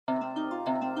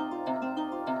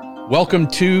Welcome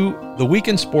to the Week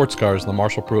in Sports Cars, the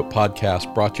Marshall Pruitt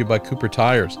podcast, brought to you by Cooper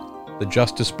Tires, the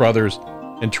Justice Brothers,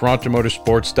 and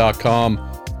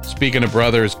TorontoMotorsports.com. Speaking of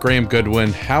brothers, Graham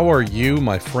Goodwin, how are you,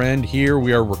 my friend? Here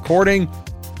we are recording.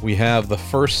 We have the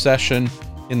first session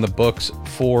in the books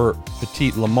for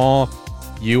Petit Le Mans.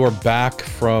 You are back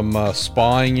from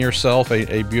spaing yourself,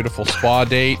 a beautiful spa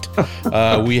date.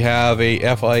 We have a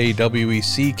FIA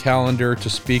WEC calendar to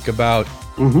speak about.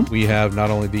 We have not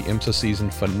only the IMSA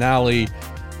season finale,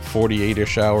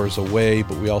 48-ish hours away,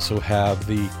 but we also have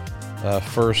the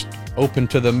first open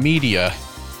to the media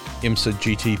IMSA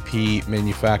GTP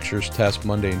manufacturers test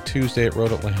Monday and Tuesday at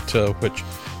Road Atlanta, which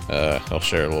I'll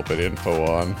share a little bit of info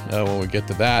on when we get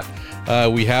to that.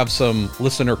 We have some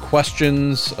listener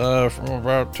questions from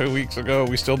about 2 weeks ago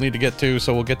we still need to get to,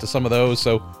 so we'll get to some of those.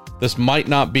 So this might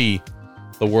not be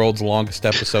the world's longest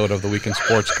episode of the Week in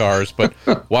Sports Cars, but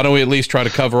why don't we at least try to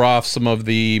cover off some of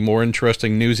the more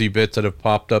interesting newsy bits that have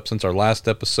popped up since our last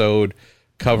episode,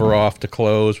 cover off to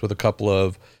close with a couple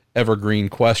of evergreen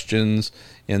questions,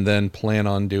 and then plan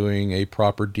on doing a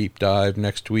proper deep dive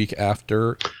next week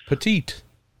after Petite.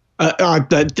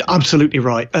 Absolutely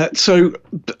right. So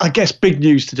I guess big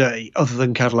news today, other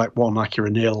than Cadillac 1,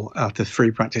 Acura 0 after free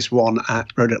practice 1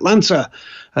 at Road Atlanta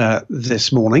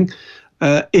this morning,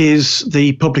 is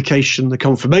the publication, the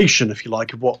confirmation, if you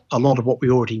like, of a lot of what we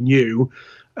already knew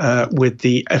with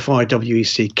the FIA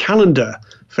WEC calendar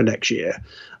for next year.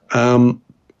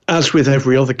 As with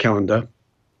every other calendar,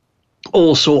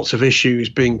 all sorts of issues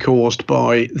being caused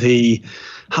by the,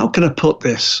 how can I put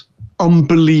this,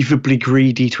 unbelievably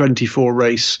greedy 24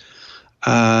 race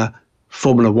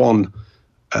Formula One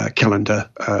calendar.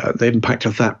 The impact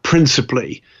of that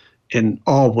principally in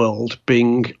our world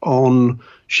being on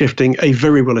shifting a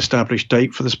very well-established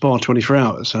date for the Spa 24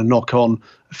 Hours, a knock-on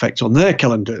effect on their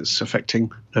calendars, affecting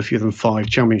no fewer than 5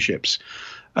 championships.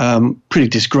 Pretty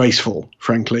disgraceful,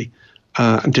 frankly,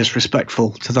 and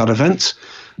disrespectful to that event,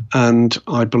 and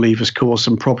I believe has caused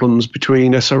some problems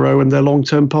between SRO and their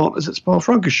long-term partners at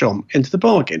Spa-Francorchamps into the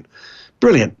bargain.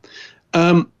 Brilliant.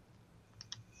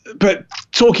 But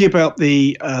talking about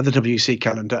the WC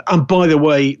calendar, and by the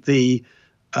way, the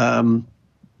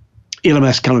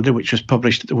ELMS calendar, which was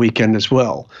published at the weekend as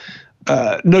well.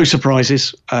 No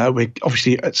surprises. We're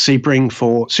obviously at Sebring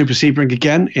for Super Sebring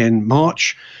again in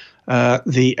March.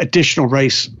 The additional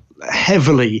race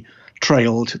miles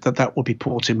trailed that will be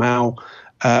Portimao.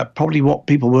 Probably what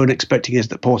people weren't expecting is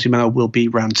that Portimao will be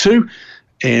round 2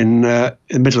 in the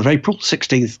middle of April,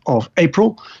 16th of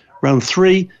April. Round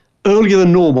 3, earlier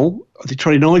than normal, the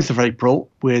 29th of April,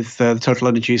 with the total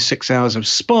energy is 6 hours of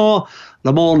Spa,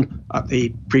 Le Mans at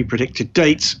the pre-predicted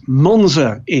dates,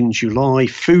 Monza in July,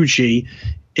 Fuji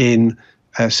in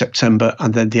September,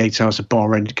 and then the 8 hours of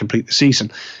Bahrain to complete the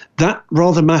season. That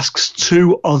rather masks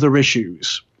 2 other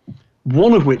issues,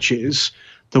 one of which is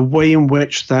the way in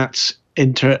which that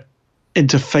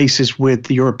interfaces with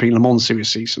the European Le Mans Series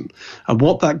season. And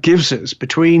what that gives us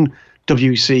between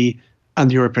WEC and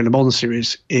the European Le Mans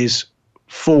Series is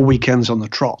 4 weekends on the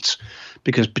trot,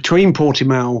 because between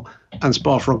Portimao and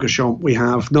Spa-Francorchamps we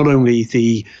have not only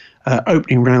the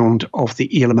opening round of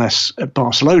the ELMS at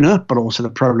Barcelona, but also the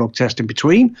prologue test in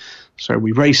between. So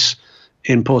we race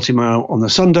in Portimao on the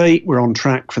Sunday. We're on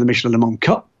track for the Michelin Le Mans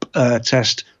Cup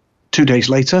test 2 days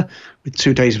later, with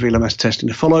 2 days of ELMS testing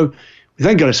to follow. We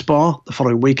then go to Spa the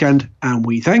following weekend, and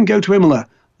we then go to Imola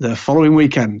the following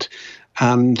weekend,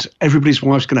 and everybody's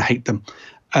wife's going to hate them.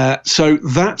 So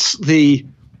that's the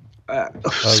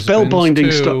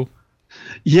spellbinding start.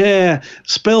 Yeah,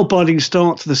 spellbinding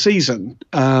start to the season,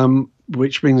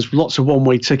 which means lots of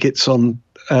one-way tickets on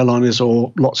airliners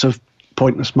or lots of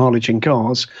pointless mileage in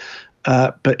cars.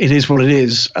 But it is what it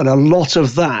is, and a lot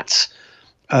of that,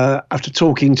 after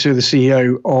talking to the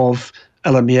CEO of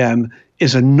LMEM,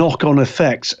 is a knock-on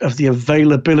effect of the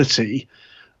availability,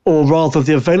 or rather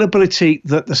the availability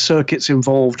that the circuits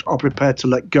involved are prepared to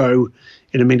let go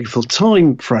in a meaningful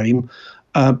time frame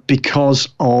because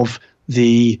of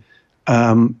the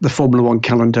Formula One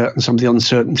calendar and some of the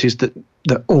uncertainties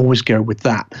that always go with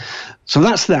that. So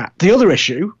that's that. The other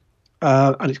issue,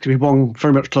 and it's going to be one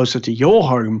very much closer to your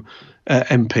home,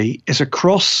 MP, is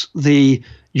across the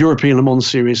European Le Mans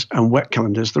Series and wet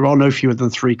calendars, there are no fewer than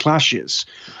 3 clashes.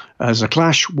 There's a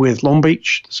clash with Long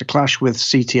Beach, there's a clash with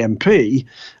CTMP,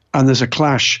 and there's a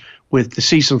clash with the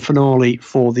season finale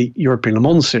for the European Le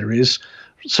Mans Series,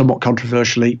 somewhat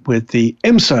controversially, with the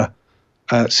IMSA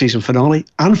season finale,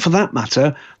 and for that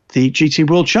matter, the GT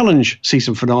World Challenge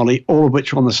season finale, all of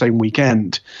which are on the same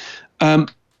weekend.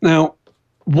 Now,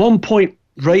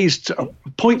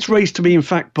 points raised to me, in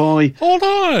fact, by... Hold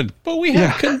on, but we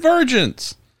have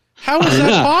convergence. How is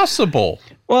that possible?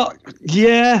 Well,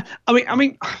 yeah. I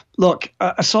mean, look.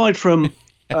 Aside from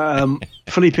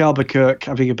Felipe Albuquerque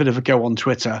having a bit of a go on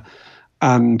Twitter,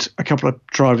 and a couple of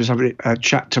drivers having a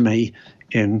chat to me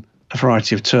in a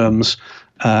variety of terms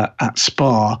at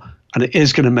Spa, and it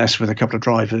is going to mess with a couple of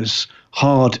drivers'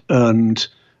 hard-earned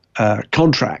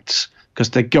contracts,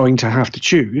 because they're going to have to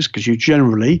choose, because you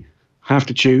generally have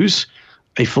to choose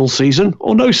a full season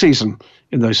or no season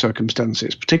in those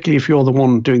circumstances, particularly if you're the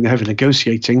one doing the heavy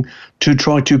negotiating to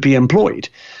try to be employed.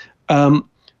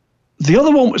 The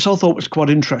other one, which I thought was quite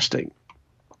interesting,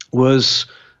 was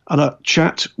a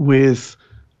chat with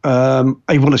a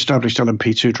well-established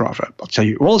LMP2 driver. I'll tell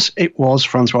you, it was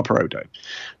Francois Perraudot.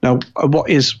 Now, what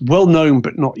is well known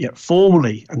but not yet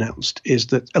formally announced is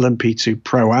that LMP2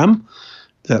 Pro-Am,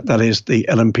 that is the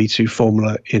LMP2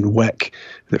 formula in WEC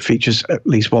that features at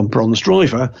least one bronze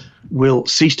driver, will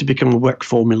cease to become a WEC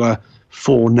formula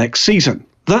for next season.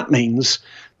 That means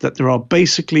that there are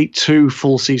basically two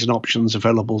full season options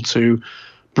available to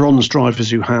bronze drivers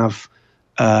who have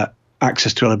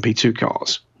access to LMP2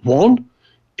 cars. One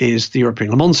is the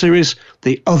European Le Mans Series.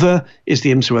 The other is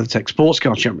the IMSA WeatherTech Sports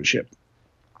Car Championship.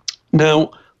 Now,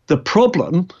 the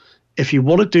problem, if you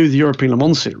want to do the European Le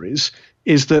Mans Series,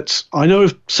 is that I know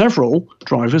of several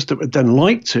drivers that would then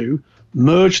like to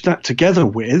merge that together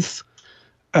with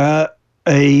a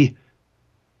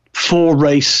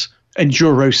 4-race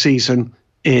enduro season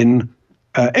in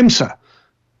IMSA.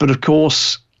 But of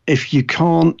course, if you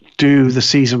can't do the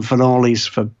season finales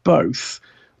for both,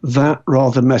 that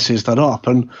rather messes that up.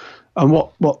 And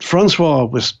what Francois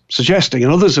was suggesting,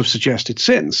 and others have suggested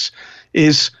since,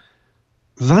 is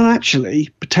that actually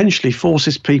potentially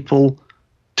forces people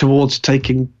towards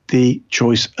taking the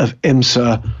choice of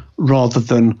IMSA rather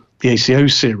than the ACO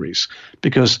series,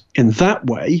 because in that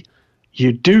way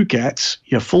you do get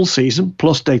your full season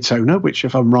plus Daytona, which,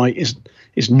 if I'm right, is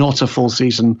not a full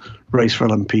season race for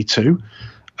LMP2,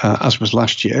 as was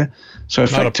last year. So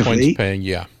effectively, not a points paying,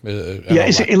 yeah.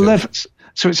 Is it 11?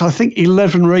 So it's, I think,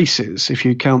 11 races if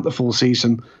you count the full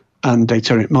season and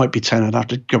Daytona. It might be 10. I'd have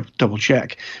to go double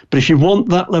check. But if you want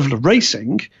that level of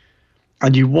racing,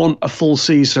 and you want a full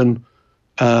season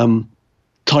title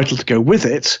to go with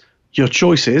it, your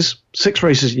choice is 6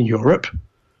 races in Europe,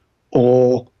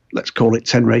 or let's call it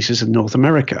 10 races in North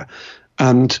America.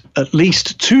 And at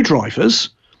least 2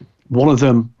 drivers, one of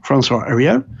them, Francois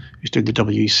Heriot, who's doing the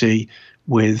WEC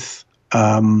with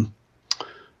the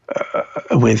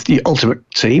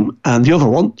Ultimate Team, and the other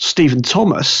one, Stephen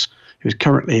Thomas, who's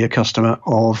currently a customer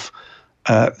of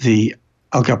the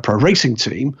Algarve Pro Racing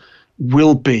Team,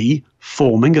 will be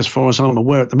forming, as far as I'm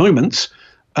aware at the moment,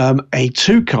 a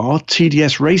 2-car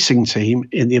TDS racing team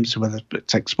in the IMSA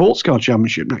WeatherTech Sports Car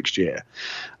Championship next year.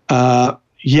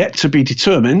 Yet to be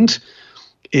determined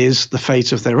is the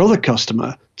fate of their other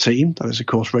customer team, that is, of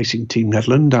course, Racing Team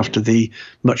Netherlands, after the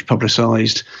much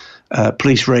publicised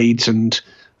police raids and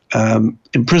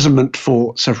imprisonment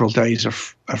for several days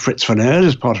of Frits van Aert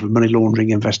as part of a money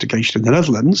laundering investigation in the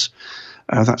Netherlands.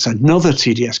 That's another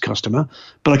TDS customer.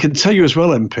 But I can tell you as well,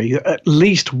 MP, that at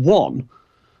least one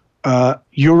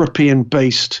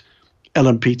European-based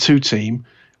LMP2 team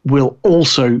will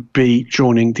also be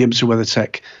joining the IMSA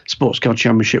WeatherTech Sports Car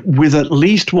Championship with at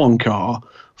least one car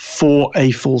for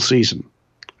a full season.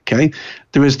 Okay,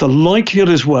 there is the likelihood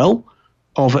as well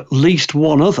of at least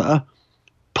one other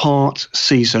part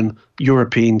season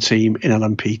European team in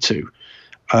LMP2.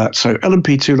 So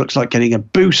LMP2 looks like getting a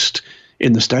boost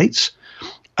in the States.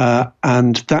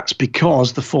 And that's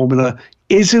because the formula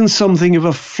is in something of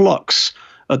a flux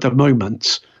at the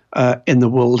moment in the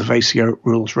world of ACO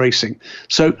rules racing.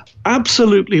 So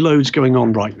absolutely loads going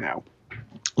on right now.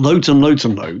 Loads and loads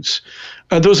and loads.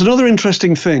 There was another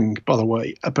interesting thing, by the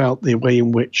way, about the way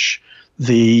in which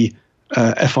the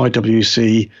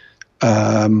FIWC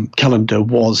calendar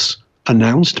was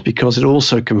announced, because it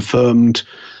also confirmed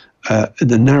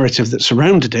the narrative that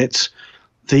surrounded it,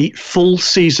 the full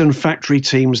season factory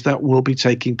teams that will be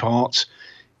taking part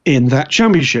in that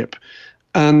championship.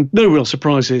 And no real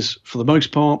surprises for the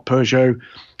most part: Peugeot,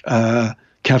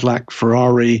 Cadillac,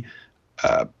 Ferrari,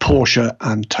 Porsche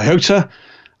and Toyota.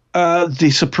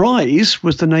 The surprise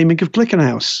was the naming of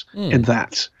Glickenhaus in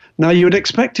that. Now, you would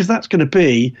expect, if that's going to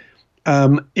be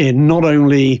in not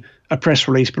only a press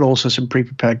release but also some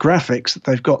pre-prepared graphics, that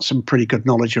they've got some pretty good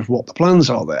knowledge of what the plans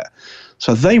are there.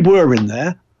 So they were in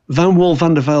there. Van Wall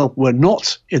van der Velde were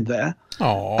not in there.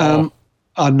 Oh,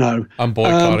 I know. I'm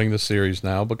boycotting the series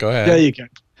now, but go ahead. There you go.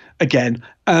 Again.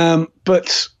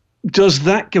 But does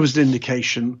that give us an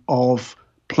indication of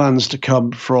plans to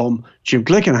come from Jim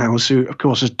Glickenhaus, who, of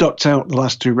course, has ducked out the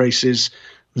last 2 races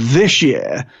this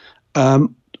year?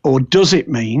 or does it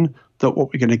mean that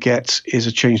what we're going to get is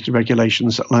a change to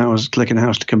regulations that allows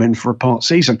Glickenhaus to come in for a part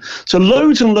season? So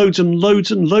loads and loads and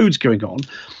loads and loads going on.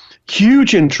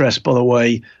 Huge interest, by the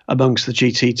way, amongst the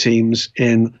GT teams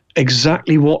in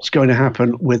exactly what's going to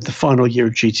happen with the final year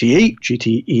of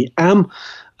GTE AM.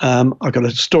 I've got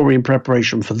a story in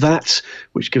preparation for that,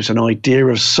 which gives an idea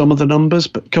of some of the numbers,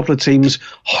 but a couple of teams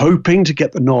hoping to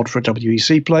get the nod for a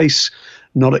WEC place.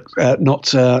 Not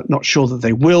sure that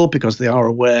they will, because they are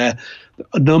aware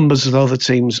that numbers of other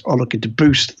teams are looking to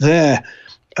boost their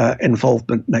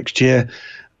involvement next year.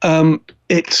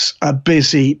 It's a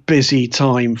busy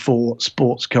time for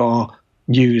sports car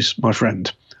news, my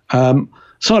friend.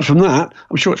 Aside from that,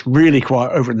 I'm sure it's really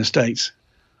quiet over in the States.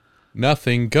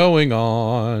 Nothing going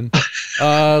on.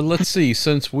 Let's see.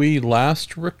 Since we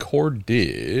last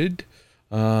recorded,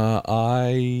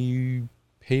 I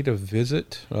paid a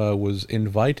visit, was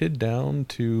invited down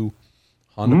to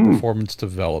Honda Performance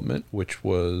Development, which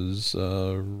was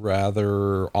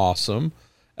rather awesome,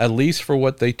 at least for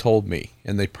what they told me.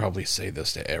 And they probably say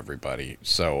this to everybody,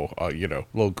 so, a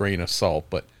little grain of salt.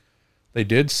 But they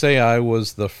did say I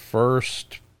was the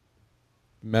first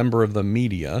member of the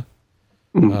media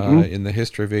in the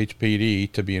history of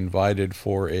HPD to be invited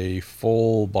for a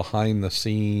full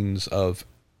behind-the-scenes of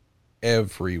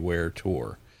everywhere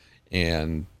tour.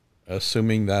 And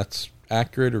assuming that's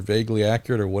accurate or vaguely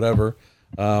accurate or whatever,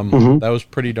 that was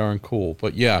pretty darn cool.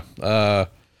 But yeah,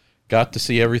 got to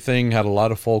see everything. Had a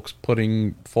lot of folks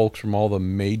from all the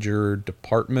major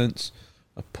departments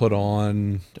put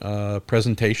on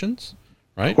presentations.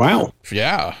 Right? Wow.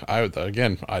 Yeah. I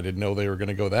didn't know they were going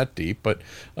to go that deep, but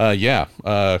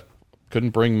couldn't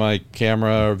bring my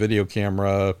camera or video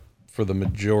camera for the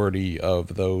majority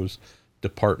of those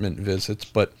department visits,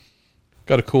 but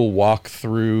got a cool walk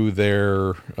through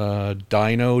their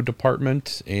dyno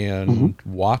department and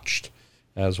watched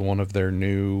as one of their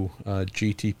new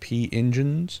GTP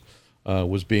engines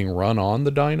was being run on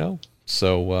the dyno.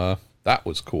 So that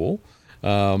was cool.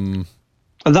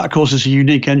 And that, of course, is a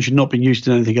unique engine not being used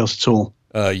in anything else at all.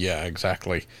 Yeah,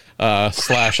 exactly.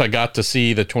 Slash, I got to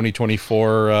see the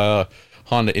 2024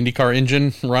 Honda IndyCar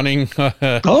engine running.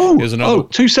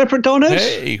 Two separate dynos?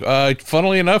 Hey,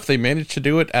 funnily enough, they managed to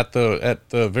do it at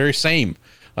the very same.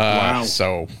 Wow.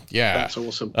 So, yeah. That's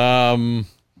awesome.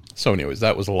 So anyways,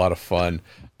 that was a lot of fun.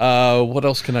 What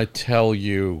else can I tell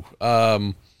you?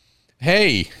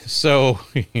 Hey, so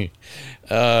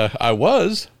I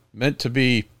was meant to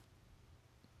be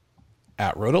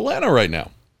at Road Atlanta right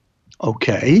now.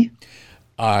 Okay.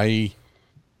 I,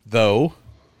 though,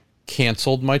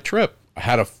 canceled my trip. I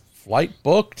had a flight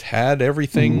booked, had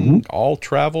everything, all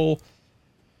travel.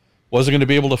 Wasn't going to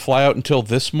be able to fly out until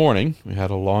this morning. We had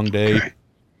a long day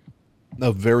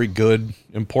of very good,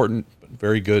 important,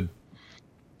 very good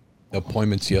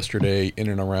appointments yesterday in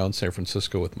and around San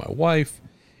Francisco with my wife.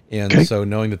 And so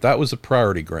knowing that was a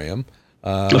priority, Graham,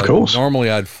 of course.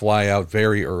 Normally I'd fly out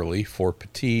very early for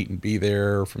Petite and be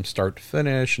there from start to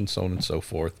finish and so on and so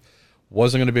forth.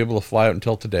 Wasn't going to be able to fly out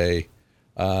until today.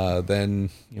 Then,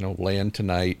 land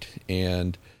tonight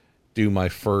and do my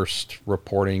first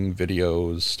reporting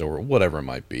videos or whatever it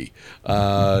might be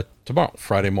tomorrow,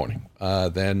 Friday morning.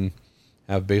 Then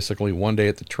have basically one day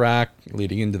at the track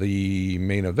leading into the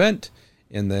main event,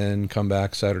 and then come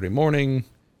back Saturday morning,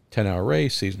 10-hour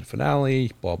race, season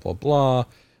finale, blah, blah, blah.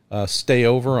 Stay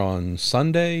over on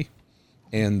Sunday,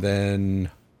 and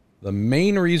then the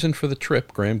main reason for the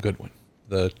trip, Graham Goodwin,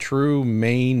 the true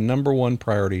main number one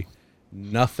priority,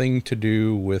 nothing to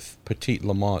do with Petite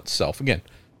Le Mans itself. Again,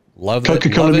 love it.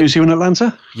 Coca-Cola Museum in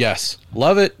Atlanta? Yes,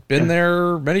 love it. Been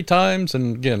there many times,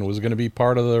 and again, was going to be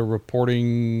part of the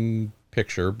reporting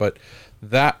picture, but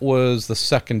that was the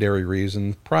secondary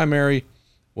reason. Primary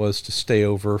was to stay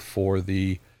over for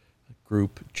the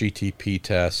group GTP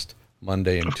test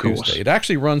Monday and Tuesday. It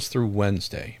actually runs through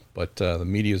Wednesday, but the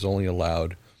media is only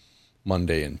allowed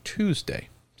Monday and Tuesday.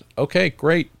 Okay,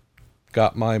 great.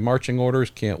 Got my marching orders.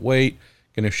 Can't wait.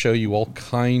 Going to show you all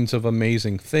kinds of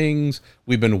amazing things.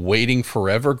 We've been waiting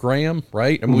forever, Graham,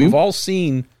 right? I mean, we've all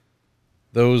seen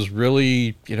those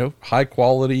really, high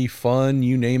quality, fun,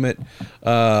 you name it,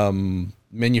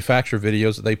 manufacturer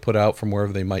videos that they put out from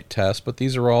wherever they might test. But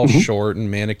these are all short and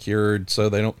manicured, so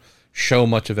they don't show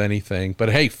much of anything.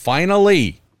 But hey,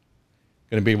 finally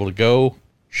going to be able to go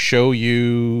show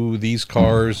you these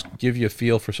cars, give you a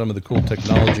feel for some of the cool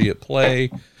technology at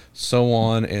play, so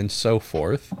on and so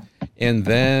forth. And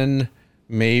then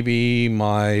maybe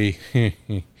my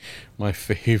my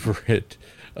favorite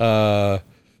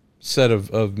set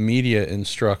of media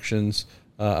instructions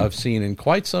I've seen in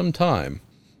quite some time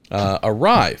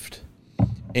arrived.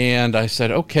 And I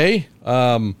said, okay,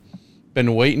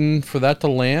 been waiting for that to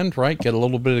land, right? Get a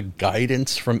little bit of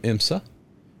guidance from IMSA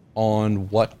on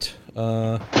what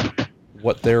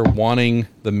they're wanting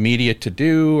the media to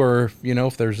do, or, you know,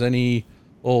 if there's any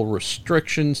little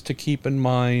restrictions to keep in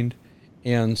mind.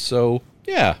 And so,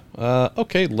 yeah,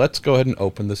 okay, let's go ahead and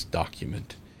open this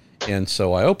document. And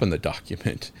so I open the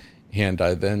document, and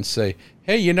I then say,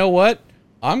 hey, you know what?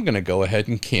 I'm going to go ahead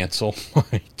and cancel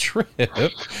my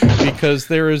trip because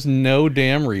there is no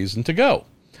damn reason to go.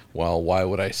 Well, why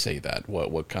would I say that?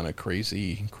 What kind of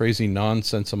crazy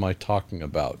nonsense am I talking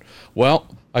about? Well,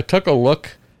 I took a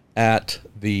look at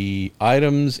the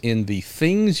items in the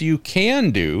things you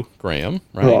can do, Graham,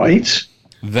 Right.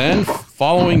 Then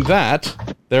following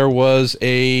that, there was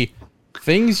a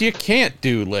things you can't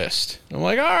do list. I'm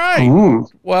like, all right,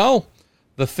 well,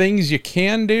 the things you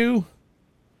can do,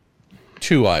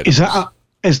 2 items.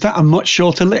 Is that a much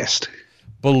shorter list?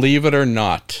 Believe it or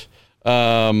not.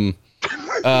 That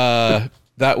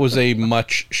was a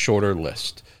much shorter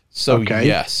list. So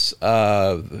yes,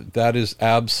 that is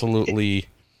absolutely.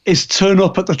 Is turn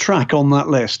up at the track on that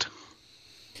list?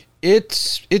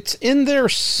 It's in there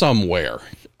somewhere.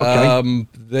 Okay.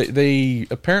 They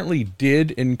apparently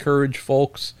did encourage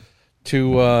folks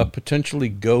to potentially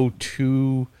go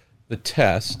to the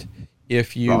test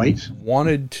if you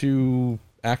wanted to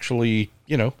actually,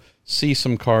 you know, see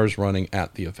some cars running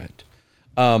at the event.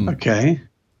 Okay.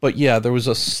 But yeah, there was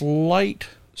a slight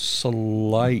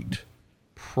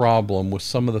problem with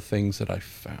some of the things that I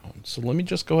found. So let me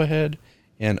just go ahead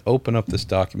and open up this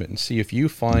document and see if you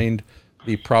find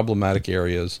the problematic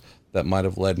areas that might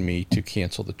have led me to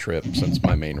cancel the trip, since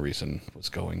my main reason was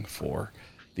going for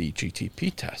the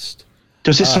GTP test.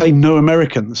 Does it say no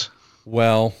Americans?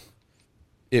 Well,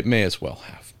 it may as well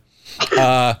have.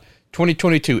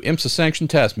 2022 IMSA sanction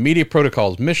test, media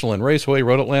protocols, Michelin Raceway,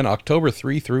 Road Atlanta, October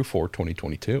 3 through 4,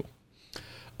 2022.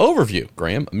 Overview,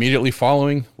 Graham, immediately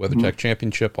following WeatherTech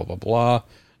Championship, blah, blah,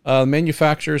 blah.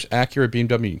 Manufacturers, Acura,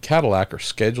 BMW, and Cadillac are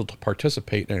scheduled to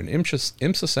participate in an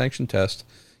IMSA sanction test,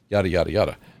 yada, yada,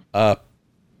 yada.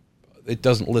 It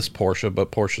doesn't list Porsche,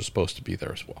 but Porsche's supposed to be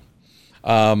there as well.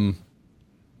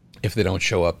 If they don't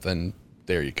show up, then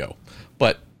there you go.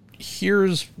 But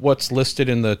here's what's listed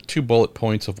in the 2 bullet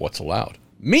points of what's allowed.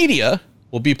 Media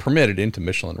will be permitted into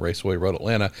Michelin Raceway, Road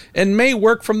Atlanta, and may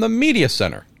work from the media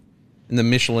center in the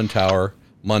Michelin Tower,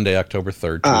 Monday, October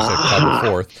 3rd, Tuesday,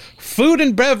 October 4th. Food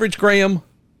and beverage, Graham,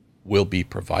 will be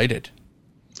provided.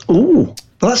 Ooh,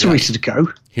 well, that's a reason to go.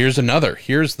 Here's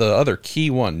the other key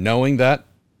one. Knowing that,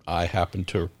 I happen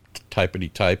to type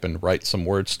and write some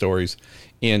word stories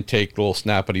and take little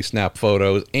snappity-snap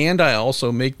photos, and I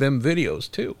also make them videos,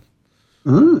 too.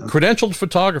 Credentialed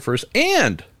photographers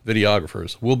and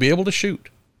videographers will be able to shoot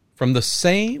from the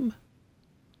same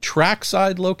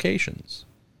trackside locations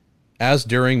as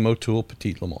during Motul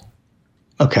Petit Le Mans.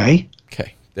 Okay,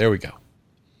 there we go.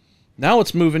 Now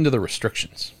let's move into the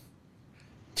restrictions.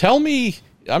 Tell me,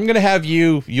 I'm going to have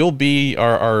you'll be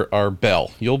our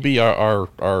bell. You'll be our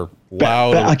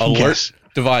loud alert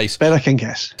device. Bet I can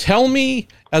guess. Tell me,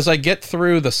 as I get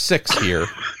through the 6 here,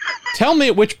 tell me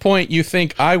at which point you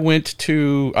think I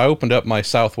opened up my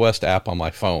Southwest app on my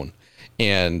phone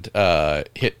and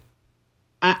hit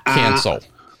cancel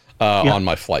on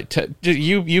my flight.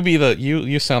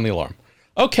 You sound the alarm.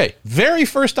 Okay, very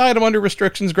first item under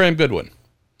restrictions, Graham Goodwin.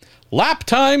 Lap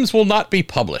times will not be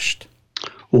published.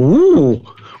 Ooh,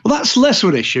 well, that's less of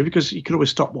an issue because you can always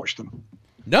stopwatch them.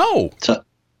 No.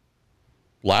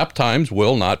 Lap times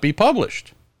will not be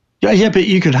published. Yeah, but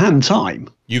you could hand time.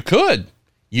 You could.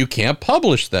 You can't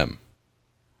publish them.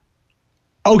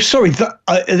 Oh, sorry.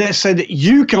 They said that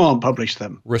you can't publish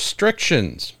them.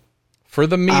 Restrictions for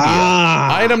the media.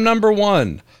 Item number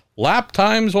 1. Lap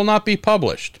times will not be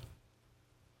published.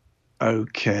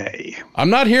 Okay. I'm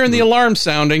not hearing the alarm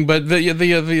sounding, but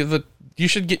you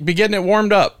should be getting it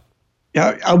warmed up.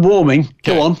 Yeah, I'm warming.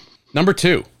 Okay. Go on. Number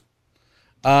 2.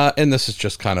 And this is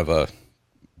just kind of a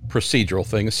procedural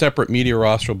thing. A separate media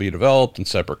roster will be developed and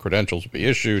separate credentials will be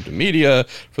issued to media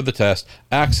for the test.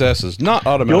 Access is not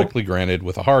automatically granted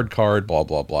with a hard card, blah,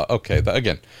 blah, blah. Okay, that's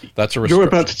a restriction. You're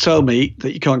about to tell me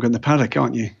that you can't go in the paddock,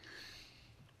 aren't you?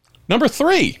 Number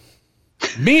 3,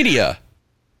 media,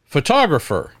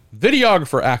 photographer,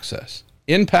 videographer access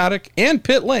in paddock and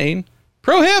pit lane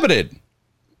prohibited.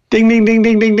 Ding, ding, ding,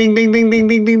 ding, ding, ding, ding, ding, ding,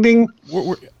 ding, ding, ding.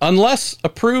 Unless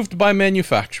approved by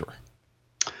manufacturer.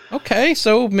 Okay,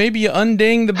 so maybe you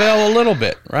unding the bell a little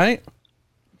bit, right?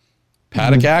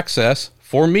 Paddock access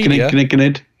for media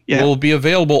will be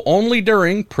available only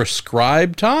during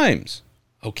prescribed times.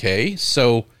 Okay,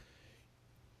 so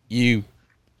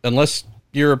unless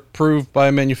you're approved by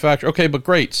a manufacturer. Okay, but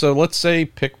great. So let's say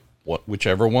pick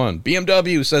whichever one.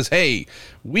 BMW says, hey,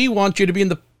 we want you to be in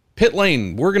the pit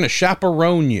lane. We're going to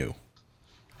chaperone you.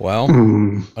 Well,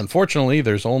 unfortunately,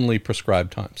 there's only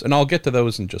prescribed times. And I'll get to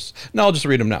those I'll just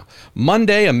read them now.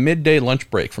 Monday, a midday lunch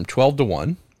break from 12 to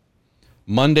 1.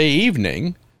 Monday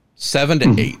evening, 7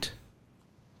 to 8.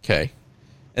 Okay.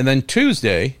 And then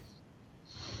Tuesday,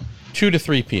 2 to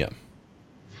 3 p.m.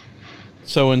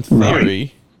 So in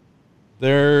theory,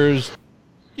 there's,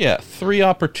 3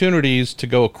 opportunities to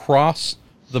go across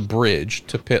the bridge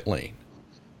to pit lane.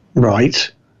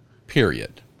 Right.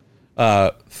 Period.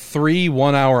 3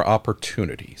 1-hour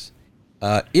opportunities.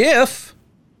 If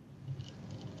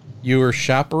you were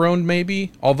chaperoned,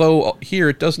 maybe, although here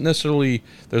it doesn't necessarily,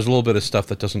 there's a little bit of stuff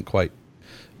that doesn't quite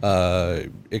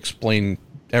explain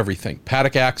everything.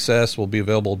 Paddock access will be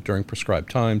available during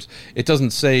prescribed times. It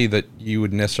doesn't say that you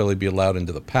would necessarily be allowed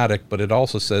into the paddock, but it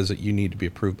also says that you need to be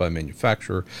approved by a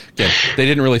manufacturer. Again, they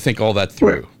didn't really think all that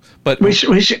through. But which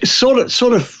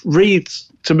sort of reads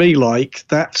to me like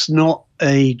that's not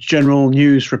a general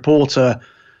news reporter,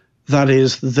 that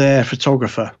is their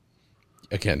photographer.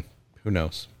 Again, who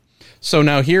knows? So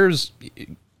now here's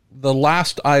the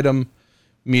last item.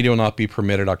 Media will not be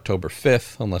permitted October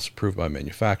 5th unless approved by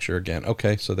manufacturer. Again,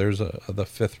 okay, so there's the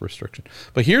 5th restriction.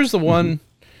 But here's the one.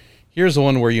 Here's the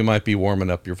one where you might be warming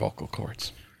up your vocal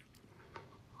cords.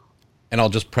 And I'll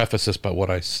just preface this by what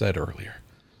I said earlier.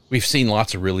 We've seen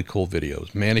lots of really cool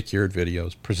videos, manicured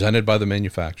videos presented by the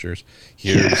manufacturers.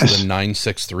 Here's the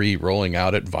 963 rolling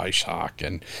out at Weissach,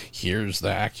 and here's the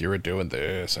Acura doing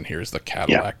this, and here's the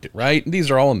Cadillac, right? And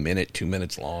these are all a minute, 2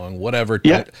 minutes long, whatever.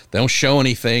 They don't show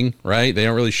anything, right? They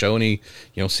don't really show any,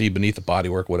 see beneath the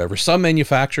bodywork, whatever. Some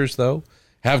manufacturers, though,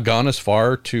 have gone as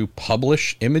far to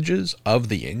publish images of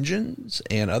the engines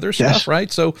and other stuff,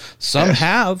 right? So some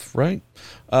have, right?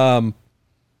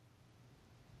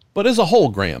 But as a whole,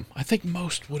 Graham, I think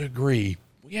most would agree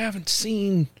we haven't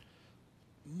seen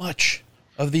much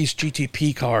of these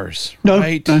GTP cars,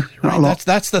 right? No, not a lot.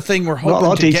 That's the thing we're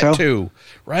hoping to get to,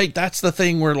 right? That's the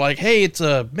thing we're like, hey, it's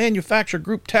a manufacturer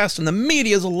group test and the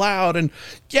media's allowed, and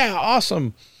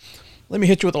awesome. Let me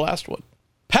hit you with the last one.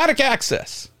 Paddock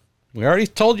access. We already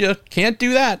told you can't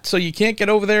do that, so you can't get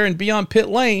over there and be on pit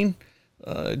lane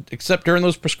except during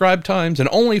those prescribed times, and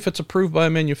only if it's approved by a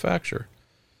manufacturer.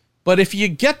 But if you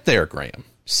get there, Graham,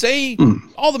 say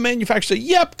all the manufacturers say,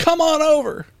 yep, come on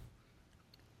over.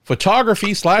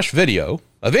 Photography/video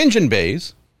of engine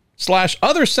bays /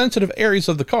 other sensitive areas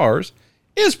of the cars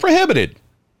is prohibited,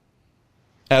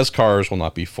 as cars will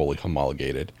not be fully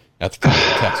homologated at the time of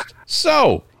the test.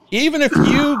 So even if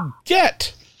you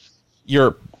get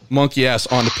your monkey ass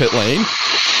onto pit lane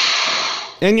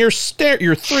and you're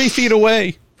 3 feet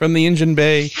away from the engine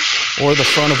bay or the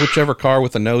front of whichever car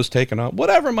with the nose taken off,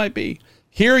 whatever it might be,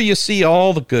 here you see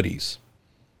all the goodies.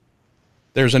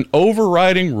 There's an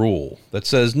overriding rule that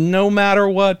says no matter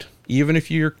what, even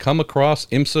if you come across,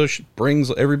 IMSA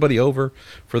brings everybody over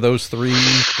for those 3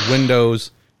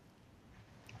 windows,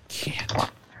 can't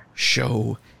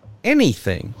show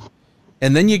anything.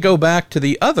 And then you go back to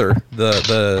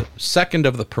the second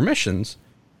of the permissions,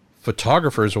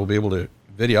 videographers will be able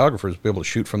to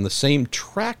shoot from the same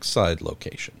trackside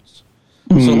locations.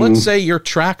 So let's say you're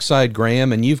trackside,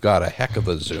 Graham, and you've got a heck of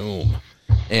a zoom,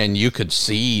 and you could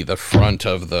see the front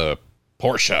of the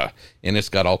Porsche, and it's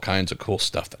got all kinds of cool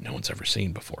stuff that no one's ever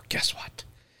seen before. Guess what?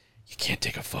 You can't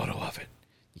take a photo of it.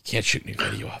 You can't shoot any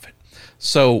video of it.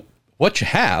 So what you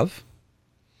have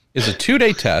is a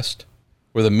 2-day test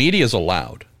where the media is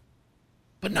allowed,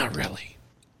 but not really.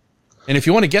 And if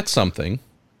you want to get something,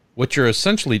 what you're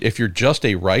essentially, if you're just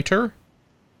a writer,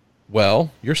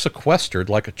 well, you're sequestered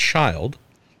like a child,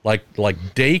 like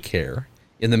daycare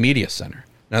in the media center.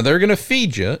 Now, they're going to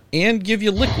feed you and give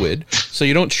you liquid so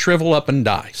you don't shrivel up and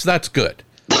die. So that's good.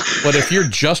 But if you're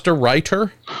just a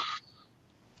writer,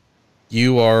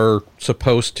 you are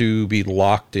supposed to be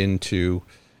locked into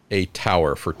a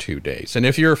tower for 2 days. And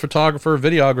if you're a photographer,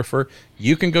 videographer,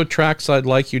 you can go trackside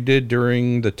like you did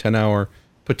during the 10-hour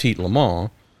Petit Le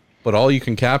Mans, but all you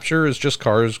can capture is just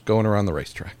cars going around the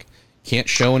racetrack. Can't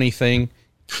show anything,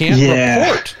 can't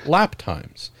report lap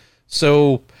times.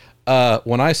 So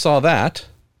when I saw that,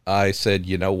 I said,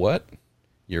 you know what?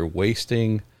 You're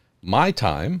wasting my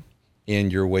time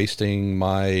and you're wasting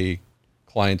my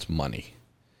client's money.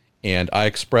 And I've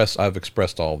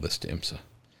expressed all of this to IMSA.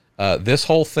 This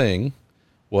whole thing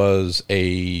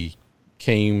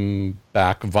came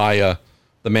back via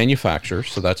the manufacturer,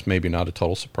 so that's maybe not a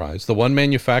total surprise. The one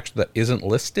manufacturer that isn't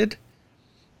listed,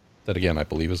 that again I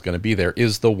believe is going to be there,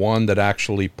 is the one that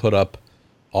actually put up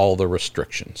all the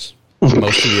restrictions.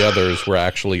 Most of the others were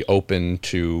actually open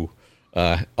to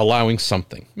allowing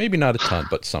something. Maybe not a ton,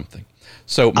 but something.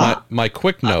 So my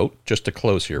quick note, just to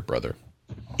close here, brother,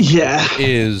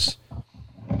 is,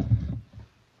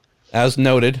 as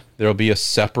noted, there will be a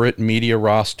separate media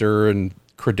roster and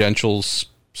credentials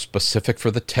specific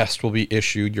for the test will be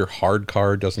issued. Your hard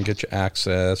card doesn't get you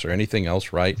access or anything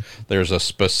else, right? There's a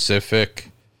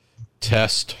specific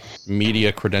test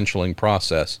media credentialing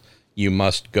process you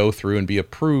must go through and be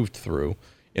approved through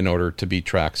in order to be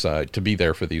trackside, to be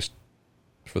there for the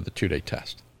 2-day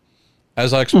test.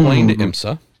 As I explained to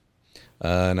IMSA,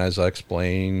 and as I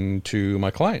explained to my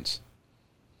clients,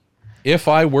 if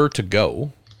I were to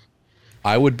go,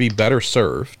 I would be better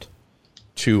served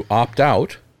to opt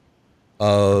out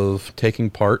of taking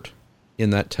part in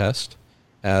that test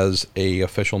as a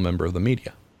official member of the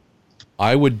media.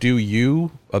 I would do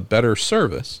you a better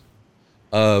service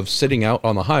of sitting out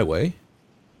on the highway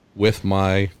with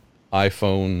my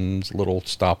iPhone's little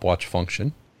stopwatch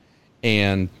function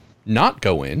and not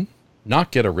go in,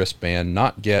 not get a wristband,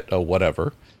 not get a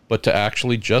whatever, but to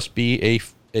actually just be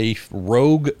a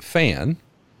rogue fan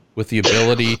with the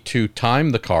ability to time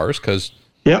the cars, because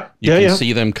you can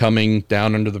see them coming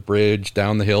down under the bridge,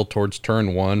 down the hill towards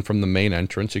turn 1 from the main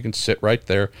entrance. You can sit right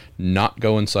there, not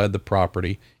go inside the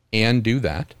property, and do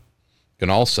that. You can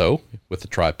also, with a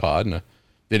tripod and a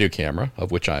video camera,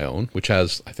 of which I own, which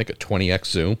has, I think, a 20x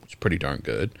zoom, which is pretty darn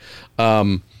good,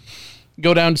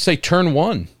 go down to, say, turn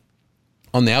 1.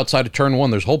 On the outside of turn 1,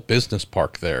 there's a whole business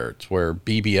park there. It's where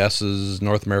BBS's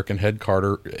North American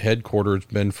headquarters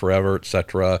been forever,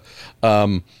 etc.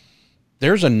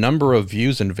 There's a number of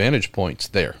views and vantage points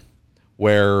there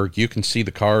where you can see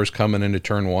the cars coming into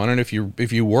turn 1. And if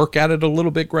you work at it a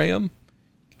little bit, Graham,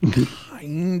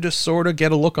 kind of sort of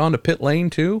get a look onto pit lane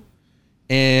too.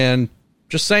 And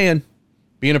just saying,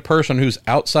 being a person who's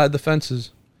outside the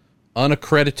fences,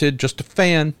 unaccredited, just a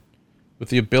fan with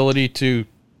the ability to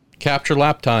capture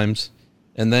lap times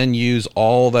and then use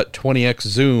all that 20x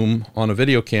zoom on a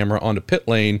video camera onto pit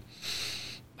lane,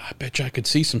 I bet you I could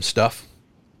see some stuff.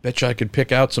 Bet you I could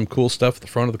pick out some cool stuff at the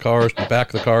front of the cars, the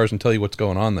back of the cars, and tell you what's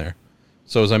going on there.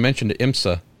 So as I mentioned to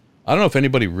IMSA, I don't know if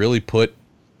anybody really put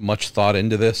much thought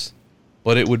into this,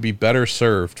 but it would be better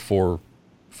served for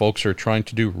folks who are trying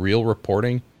to do real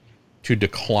reporting to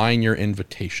decline your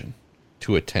invitation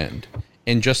to attend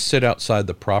and just sit outside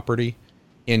the property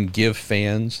and give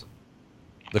fans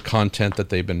the content that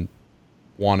they've been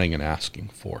wanting and asking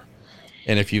for.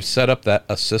 And if you've set up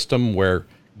a system where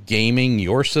gaming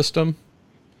your system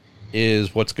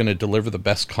is what's going to deliver the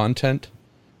best content,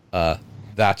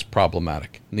 that's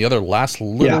problematic. And the other last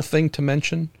little thing to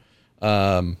mention,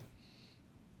 do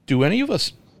any of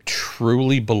us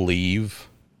truly believe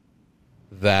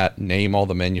that, name all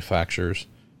the manufacturers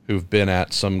who've been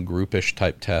at some groupish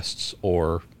type tests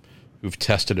or who've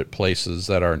tested at places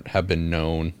that have been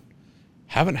known,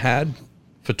 haven't had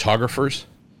photographers,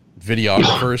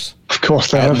 videographers, of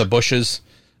course they out have. in the bushes,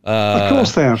 of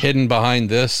course they have. hidden behind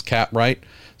this cap, right?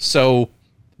 So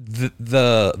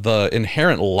the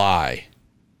inherent lie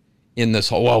in this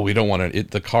whole, well, we don't want to,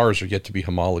 the cars are yet to be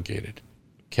homologated.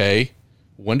 Okay.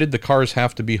 When did the cars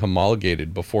have to be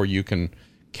homologated before you can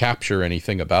capture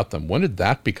anything about them? When did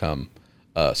that become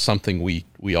something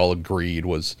we all agreed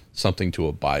was something to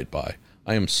abide by?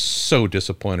 I am so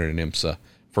disappointed in IMSA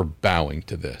for bowing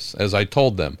to this. As I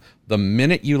told them, the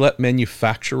minute you let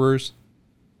manufacturers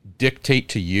dictate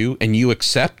to you and you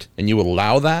accept and you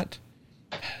allow that,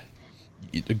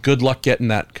 good luck getting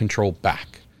that control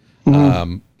back.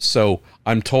 So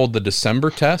I'm told the December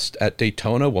test at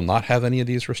Daytona will not have any of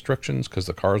these restrictions because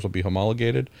the cars will be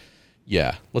homologated.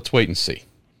 Yeah, let's wait and see.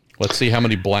 Let's see how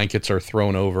many blankets are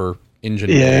thrown over engine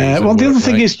bays. Yeah, well, the other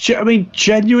thing is,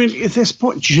 genuinely, at this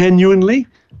point,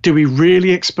 do we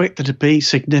really expect there to be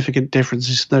significant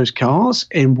differences in those cars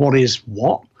in what is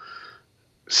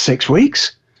 6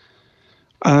 weeks?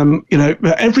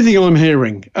 Everything I'm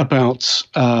hearing about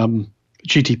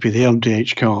GTP, the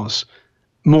LMDH cars,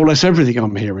 more or less everything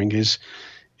I'm hearing is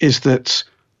that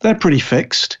they're pretty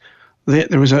fixed.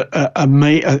 There was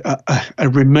a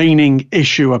remaining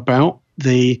issue about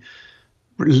the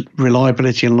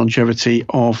reliability and longevity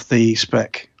of the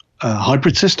spec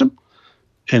hybrid system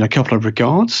in a couple of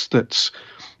regards. That's,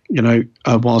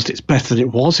 whilst it's better than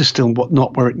it was, is still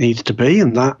not where it needs to be,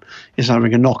 and that is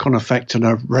having a knock-on effect on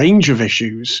a range of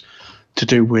issues to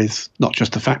do with not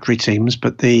just the factory teams,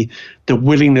 but the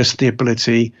willingness, the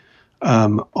ability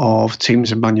of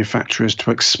teams and manufacturers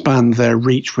to expand their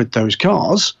reach with those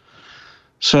cars.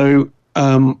 So,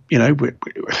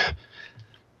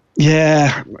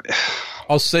 yeah.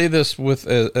 I'll say this with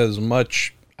as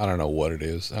much I don't know what it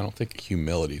is. I don't think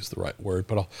humility is the right word,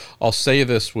 but I'll say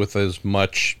this with as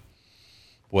much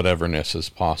whateverness as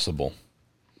possible.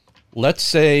 Let's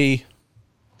say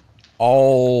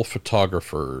all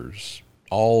photographers,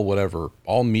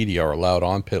 all media are allowed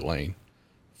on pit lane,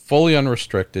 fully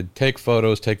unrestricted, take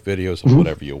photos, take videos of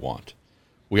whatever you want.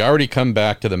 We already come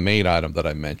back to the main item that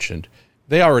I mentioned.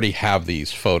 They already have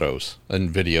these photos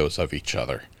and videos of each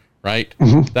other, right?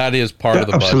 That is part of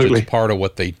the budget. It's part of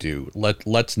what they do.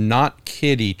 Let's not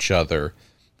kid each other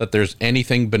that there's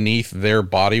anything beneath their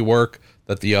body work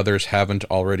that the others haven't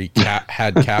already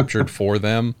had captured for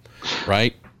them,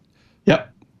 right?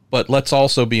 Yep. But let's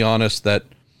also be honest that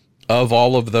of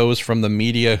all of those from the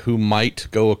media who might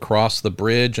go across the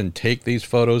bridge and take these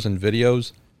photos and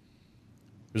videos,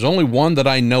 there's only one that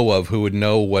I know of who would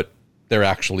know what they're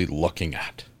actually looking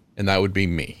at, and that would be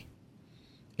me.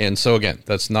 And so again,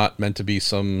 that's not meant to be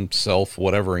some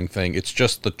self-whatevering thing. It's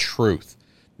just the truth.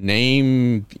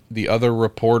 Name the other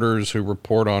reporters who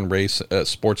report on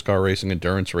sports car racing,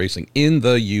 endurance racing in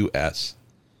the U.S.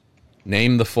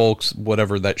 Name the folks,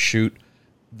 whatever, that shoot.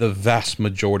 The vast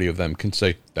majority of them can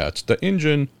say, that's the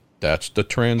engine, that's the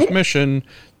transmission.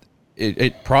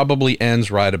 It probably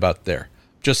ends right about there.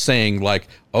 Just saying, like,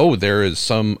 oh, there is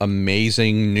some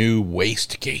amazing new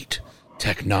wastegate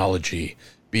technology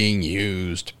being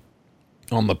used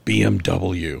on the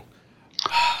BMW.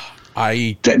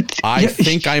 I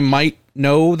think I might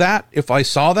know that if I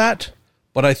saw that,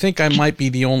 but I think I might be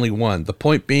the only one. The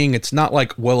point being, it's not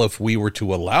like, well, if we were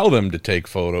to allow them to take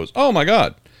photos, oh my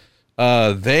God,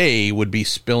 they would be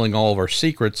spilling all of our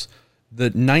secrets. The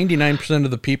 99%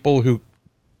 of the people who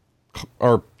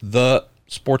are the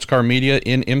sports car media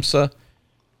in IMSA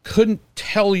couldn't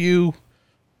tell you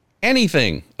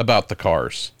anything about the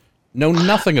cars. Know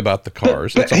nothing about the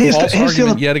cars. It's a false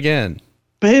argument yet again.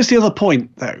 But here's the other point,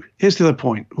 though. Here's the other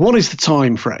point. What is the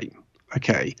time frame,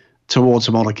 towards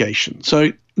homologation?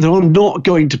 So there are not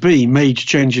going to be major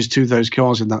changes to those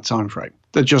cars in that time frame.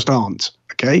 There just aren't,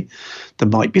 okay? There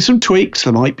might be some tweaks.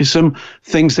 There might be some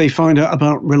things they find out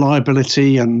about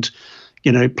reliability and,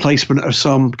 placement of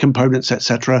some components,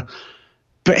 etc.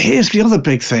 But here's the other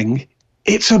big thing.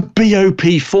 It's a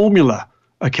BOP formula,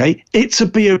 okay? It's a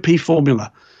BOP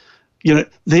formula.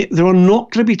 There are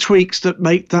not going to be tweaks that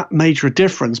make that major a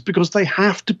difference because they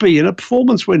have to be in a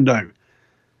performance window.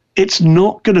 It's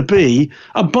not going to be,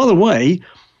 and by the way,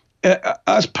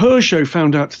 as Peugeot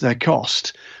found out to their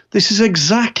cost, this is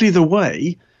exactly the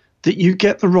way that you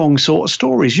get the wrong sort of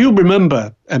stories. You'll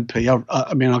remember, MP,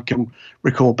 I can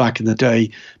recall back in the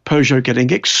day, Peugeot getting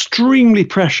extremely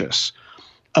precious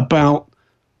about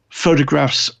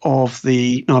photographs of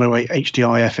the 908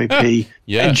 HDI FAP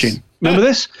engine. Remember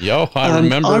this? I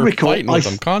remember fighting with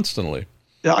them constantly.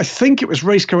 I think it was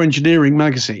Race Car Engineering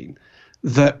magazine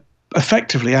that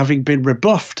effectively, having been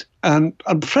rebuffed and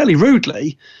fairly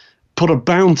rudely, put a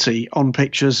bounty on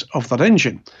pictures of that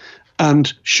engine.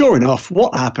 And sure enough,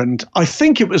 what happened, I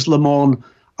think it was Le Mans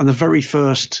and the very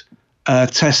first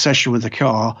test session with the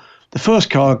car. The first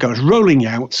car goes rolling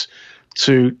out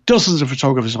to dozens of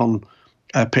photographers on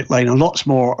pit lane and lots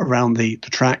more around the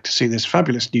track to see this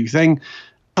fabulous new thing.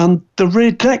 And the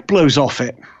rear deck blows off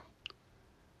it.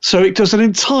 So it does an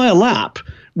entire lap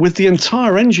with the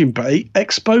entire engine bay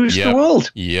exposed to the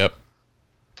world. Yep.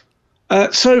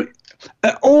 So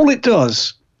all it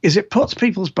does is it puts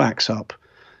people's backs up.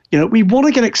 We want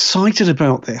to get excited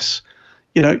about this.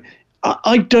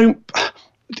 I don't,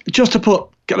 just to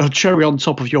get a cherry on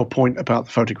top of your point about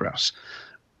the photographs.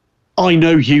 I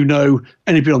know,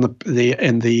 anybody on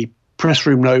in the press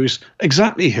room knows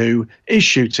exactly who is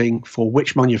shooting for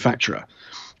which manufacturer.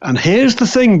 And here's the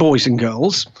thing, boys and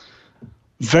girls.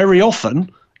 Very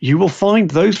often, you will find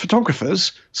those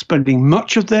photographers spending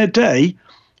much of their day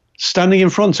standing in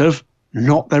front of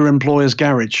not their employer's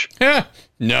garage.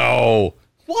 No.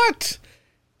 What?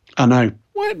 I know.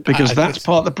 What? Because that's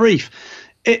part of the brief.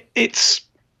 It's...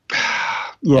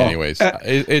 Yeah. Anyways,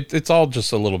 it's all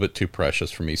just a little bit too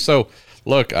precious for me. So,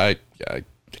 look,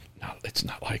 it's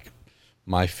not like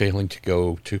my failing to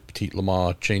go to Petit Le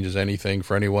Mans changes anything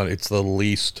for anyone. It's the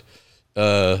least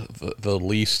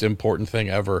important thing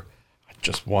ever. I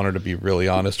just wanted to be really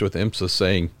honest with IMSA,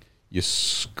 saying you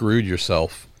screwed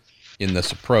yourself in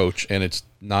this approach, and it's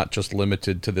not just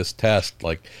limited to this test.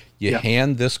 Like, you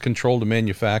hand this control to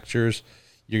manufacturers,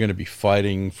 you're going to be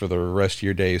fighting for the rest of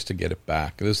your days to get it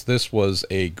back. This was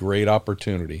a great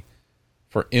opportunity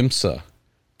for IMSA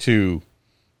to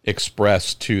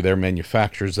express to their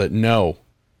manufacturers that no,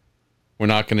 we're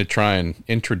not going to try and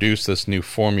introduce this new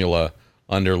formula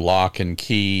under lock and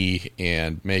key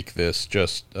and make this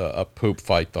just a poop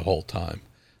fight the whole time.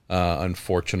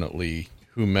 Unfortunately,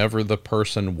 whomever the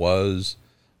person was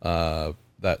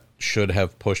that should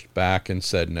have pushed back and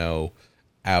said no,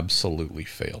 absolutely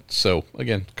failed. So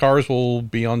again, cars will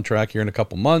be on track here in a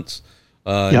couple months.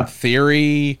 In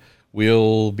theory,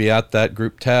 we'll be at that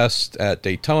group test at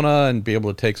Daytona and be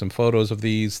able to take some photos of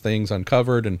these things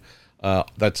uncovered. And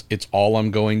it's all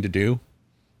I'm going to do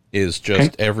is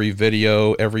just every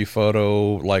video, every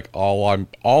photo, like all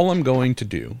I'm going to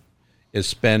do is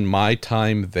spend my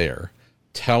time there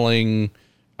telling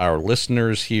our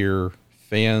listeners here,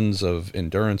 fans of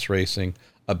endurance racing,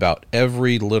 about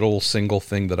every little single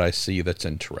thing that I see that's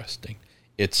interesting.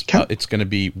 It's going to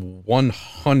be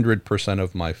 100%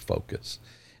 of my focus.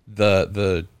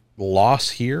 The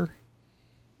loss here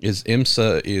is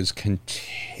IMSA is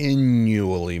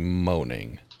continually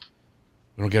moaning.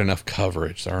 We don't get enough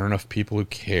coverage. There aren't enough people who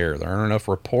care. There aren't enough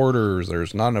reporters.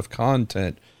 There's not enough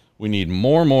content. We need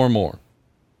more.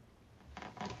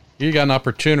 You got an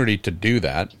opportunity to do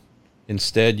that.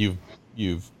 Instead,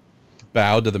 you've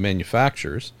bowed to the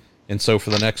manufacturers. And so for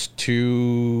the next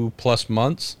 2+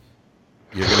 months,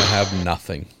 you're going to have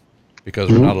nothing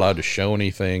because we're not allowed to show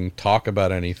anything, talk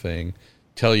about anything,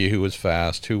 tell you who was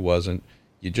fast, who wasn't.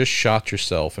 You just shot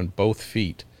yourself in both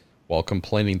feet while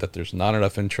complaining that there's not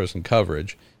enough interest in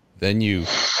coverage. Then you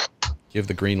give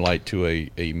the green light to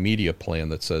a media plan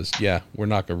that says, yeah, we're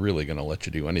not really going to let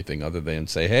you do anything other than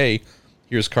say, hey,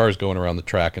 here's cars going around the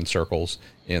track in circles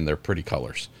and they're pretty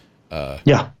colors.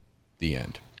 The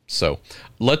end. So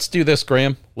let's do this,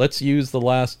 Graham. Let's use the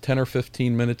last 10 or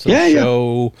 15 minutes of the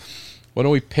show. Why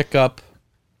don't we pick up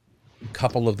a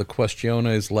couple of the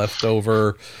questiones left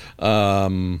over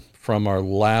from our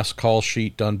last call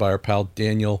sheet done by our pal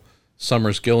Daniel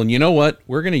Summers-Gill. And you know what?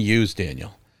 We're going to use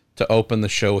Daniel to open the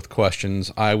show with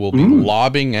questions. I will be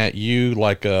lobbing at you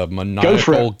like a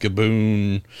maniacal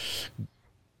gaboon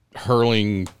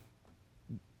hurling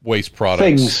waste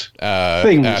products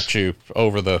at you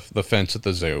over the fence at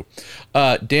the zoo.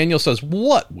 Daniel says,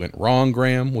 what went wrong,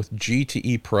 Graham, with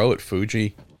GTE Pro at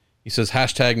Fuji? He says,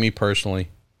 hashtag me personally.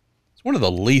 It's one of the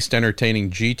least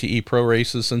entertaining GTE Pro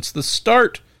races since the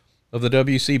start of the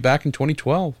WC back in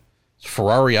 2012. It's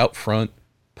Ferrari out front,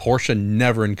 Porsche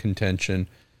never in contention.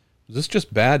 Was this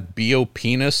just bad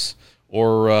BO-penis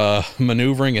or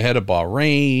maneuvering ahead of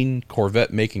Bahrain?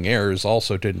 Corvette making errors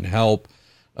also didn't help.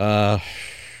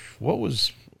 What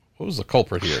was the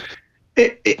culprit here?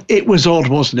 It was odd,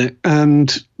 wasn't it?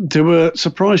 And there were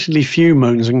surprisingly few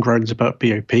moans and groans about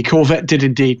BOP. Corvette did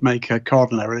indeed make a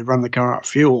cardinal error. They ran the car out of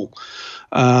fuel,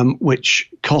 which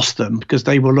cost them because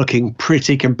they were looking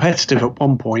pretty competitive at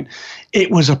one point. It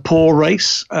was a poor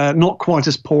race, not quite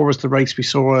as poor as the race we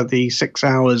saw the 6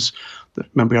 hours.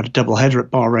 Remember, we had a double header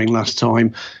at Bahrain last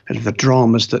time, and the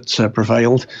dramas that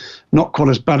prevailed. Not quite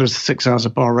as bad as the 6 hours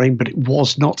of Bahrain, but it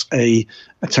was not a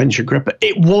attention gripper.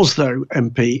 It was, though,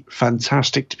 MP,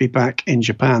 fantastic to be back in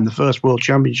Japan, the first World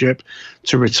Championship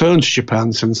to return to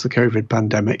Japan since the COVID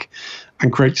pandemic.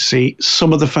 And great to see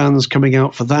some of the fans coming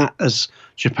out for that as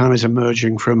Japan is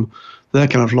emerging from their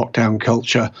kind of lockdown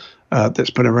culture that's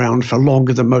been around for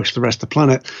longer than most of the rest of the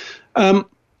planet.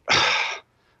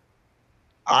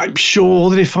 I'm sure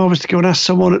that if I was to go and ask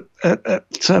someone at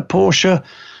Porsche,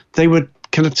 they would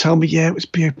kind of tell me, yeah, it was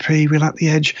BOP, we lacked the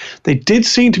edge. They did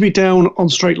seem to be down on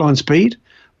straight line speed.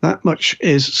 That much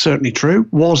is certainly true.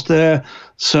 Was there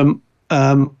some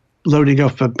loading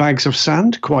up of bags of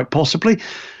sand? Quite possibly.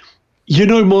 You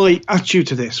know my attitude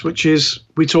to this, which is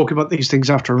we talk about these things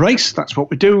after a race. That's what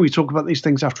we do. We talk about these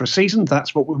things after a season.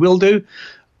 That's what we will do.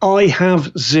 I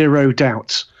have zero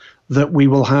doubt that we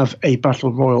will have a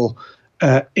battle royal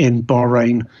in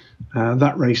Bahrain,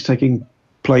 that race taking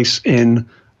place in,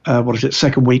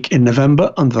 second week in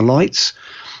November under the lights.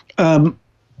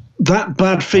 That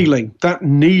bad feeling, that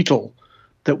needle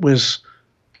that was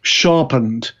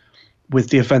sharpened with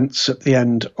the events at the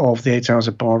end of the 8 hours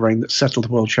of Bahrain that settled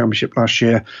the World Championship last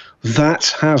year,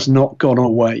 that has not gone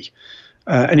away.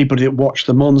 Anybody that watched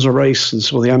the Monza race and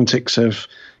saw the antics of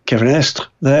Kevin Estre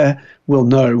there will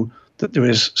know that there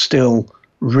is still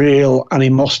real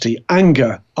animosity,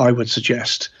 anger, I would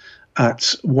suggest,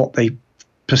 at what they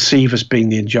perceive as being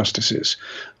the injustices.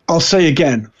 I'll say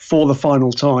again, for the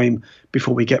final time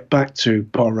before we get back to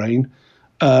Bahrain,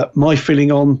 my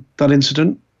feeling on that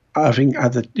incident, having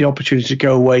had the opportunity to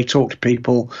go away, talk to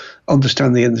people,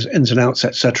 understand the ins and outs,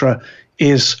 etc.,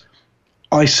 is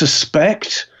I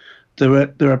suspect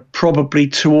there are probably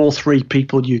 2 or 3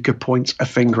 people you could point a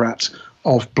finger at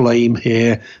of blame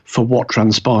here for what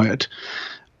transpired.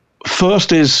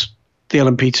 First is the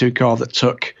LMP2 car that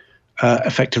took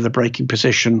effective the braking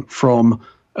position from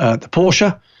the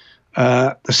Porsche.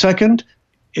 The second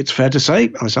it's fair to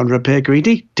say Alessandro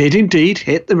Pierguidi did indeed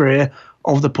hit the rear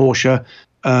of the Porsche,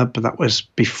 but that was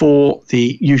before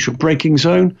the usual braking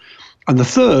zone. And the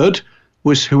third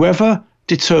was whoever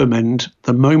determined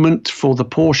the moment for the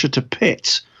Porsche to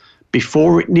pit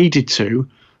before it needed to,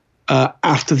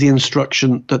 after the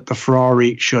instruction that the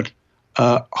Ferrari should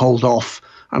hold off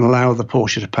and allow the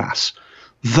Porsche to pass.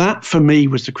 That, for me,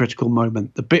 was the critical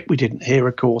moment. The bit we didn't hear,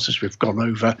 of course, as we've gone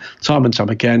over time and time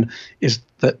again, is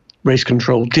that race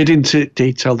control did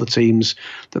indeed tell the teams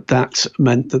that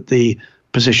meant that the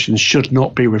positions should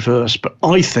not be reversed. But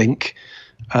I think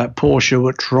Porsche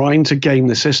were trying to game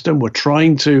the system, were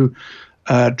trying to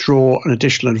draw an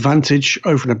additional advantage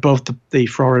over and above the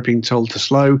Ferrari being told to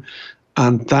slow,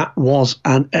 and that was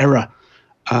an error.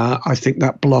 I think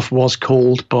that bluff was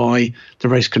called by the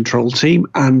race control team,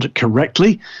 and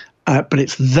correctly, but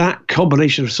it's that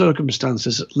combination of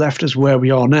circumstances that left us where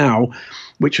we are now,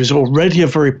 which was already a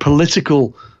very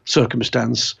political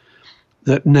circumstance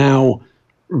that now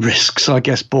risks, I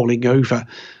guess, boiling over.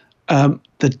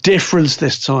 The difference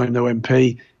this time, though,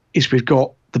 MP, is we've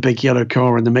got the big yellow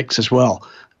car in the mix as well,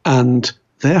 and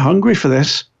they're hungry for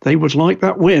this. They would like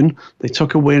that win. They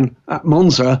took a win at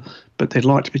Monza, but they'd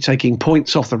like to be taking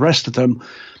points off the rest of them.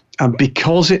 And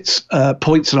because it's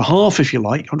points and a half, if you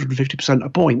like, 150%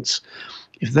 of points,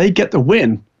 if they get the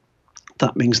win,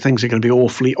 that means things are going to be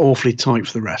awfully, awfully tight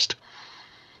for the rest.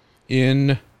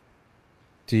 Indeed.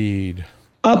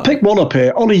 I'll pick one up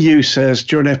here. Ollie Yu says,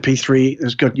 during FP3,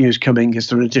 there's good news coming. Is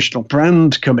there an additional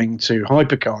brand coming to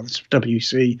Hypercar? That's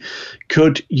WC.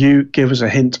 Could you give us a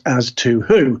hint as to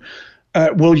who?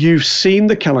 Well, you've seen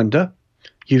the calendar.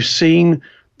 You've seen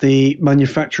the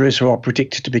manufacturers who are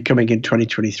predicted to be coming in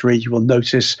 2023. You will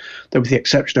notice that with the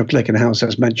exception of Glickenhaus,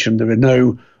 as mentioned, there are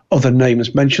no other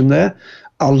names mentioned there.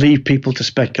 I'll leave people to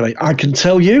speculate. I can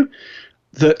tell you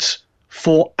that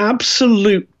for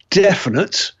absolute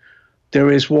definite,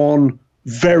 there is one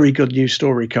very good news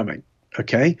story coming,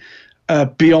 okay?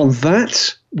 Beyond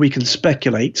that, we can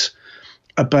speculate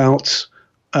about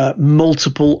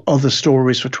multiple other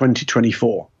stories for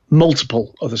 2024.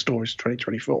 Multiple other stories for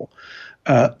 2024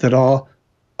 that are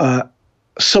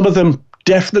some of them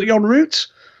definitely en route,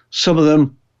 some of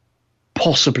them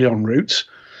possibly en route,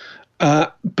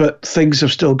 but things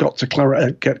have still got to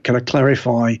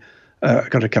clarify,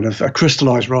 got to kind of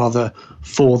crystallize rather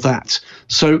for that.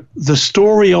 So the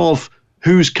story of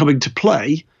who's coming to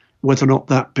play, whether or not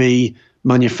that be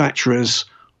manufacturers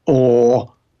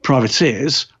or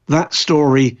privateers, that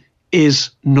story is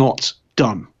not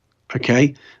done,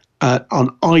 okay,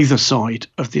 on either side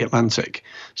of the Atlantic.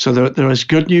 So there is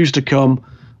good news to come.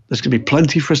 There's going to be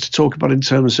plenty for us to talk about in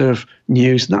terms of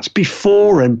news, and that's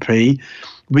before, MP,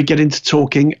 we get into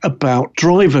talking about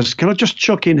drivers. Can I just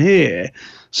chuck in here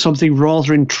something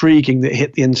rather intriguing that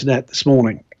hit the internet this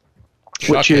morning?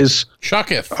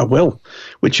 Shocketh. I will.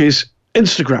 Which is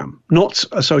Instagram, not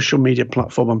a social media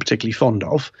platform I'm particularly fond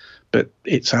of, but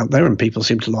it's out there and people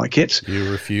seem to like it.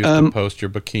 You refuse to post your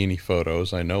bikini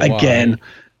photos. I know why. Again.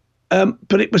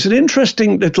 But it was an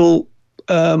interesting little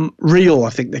reel, I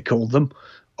think they called them,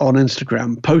 on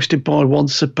Instagram, posted by one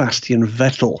Sebastian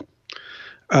Vettel,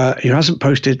 who hasn't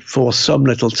posted for some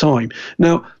little time.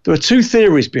 Now, there are two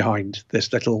theories behind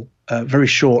this little very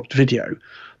short video.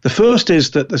 The first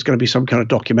is that there's going to be some kind of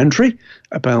documentary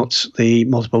about the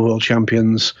multiple world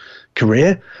champions'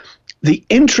 career. The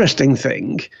interesting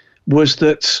thing was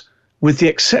that with the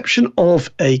exception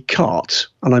of a kart,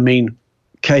 and I mean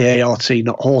K-A-R-T,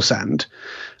 not horse and,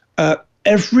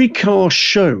 every car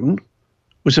shown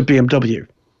was a BMW.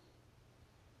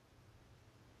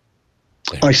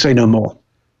 I say no more.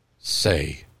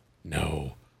 Say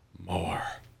no more.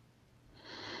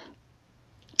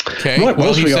 Okay, right,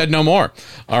 well, he said no more.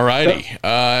 All righty,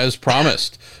 as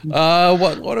promised.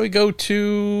 What do we go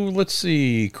to? Let's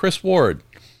see. Chris Ward.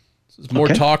 This is more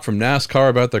talk from NASCAR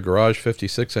about the Garage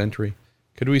 56 entry.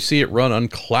 Could we see it run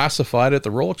unclassified at the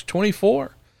Rolex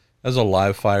 24 as a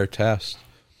live fire test?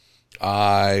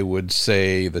 I would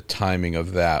say the timing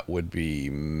of that would be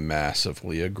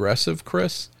massively aggressive,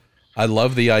 Chris. I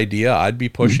love the idea. I'd be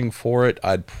pushing for it.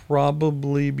 I'd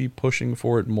probably be pushing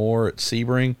for it more at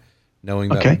Sebring, knowing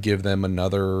that would give them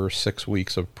another 6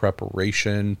 weeks of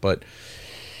preparation. But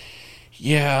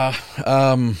yeah,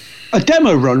 a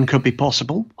demo run could be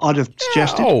possible. I'd have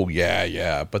suggested. Oh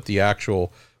yeah. But the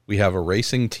actual, we have a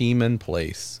racing team in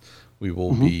place. We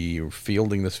will be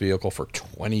fielding this vehicle for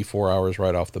 24 hours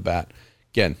right off the bat.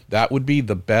 Again, that would be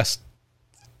the best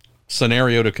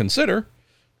scenario to consider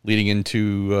leading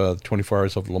into 24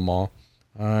 hours of Le Mans.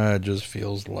 It just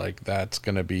feels like that's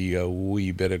going to be a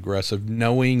wee bit aggressive,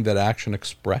 knowing that Action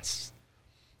Express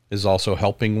is also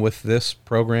helping with this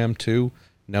program too,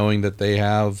 knowing that they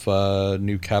have a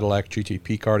new Cadillac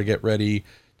GTP car to get ready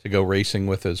to go racing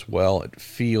with as well. It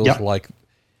feels like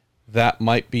that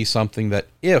might be something that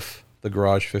if the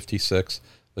Garage 56,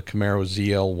 the Camaro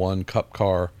ZL1 Cup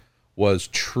car, was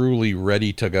truly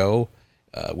ready to go,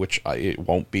 which it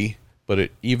won't be, but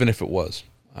even if it was,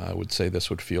 I would say this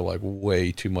would feel like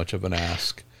way too much of an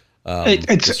ask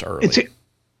this early.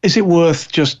 Is it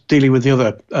worth just dealing with the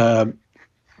other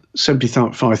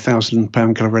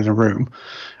 £75,000 killer in a room,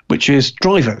 which is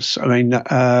drivers? I mean,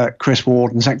 Chris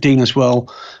Ward and Zach Dean as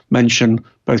well mention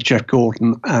both Jeff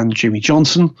Gordon and Jimmy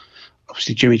Johnson.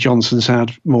 Obviously, Jimmy Johnson's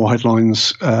had more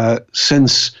headlines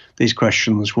since these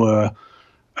questions were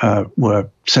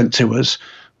sent to us.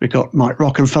 We've got Mike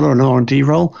Rockenfeller, an R&D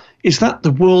role. Is that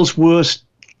the world's worst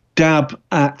dab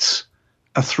at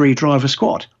a 3-driver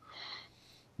squad?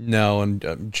 No,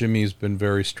 and Jimmy's been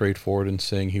very straightforward in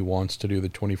saying he wants to do the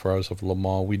 24 Hours of Le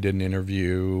Mans. We did an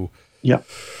interview,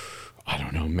 I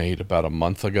don't know, made about a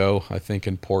month ago, I think,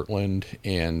 in Portland,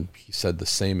 and he said the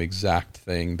same exact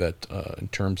thing, that in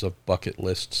terms of bucket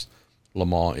lists, Le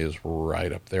Mans is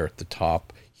right up there at the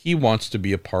top. He wants to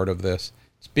be a part of this.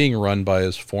 It's being run by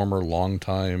his former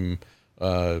longtime,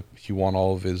 he won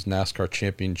all of his NASCAR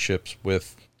championships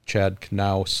with Chad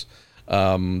Knaus.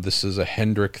 This is a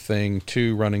Hendrick thing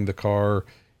too, running the car.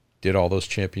 Did all those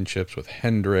championships with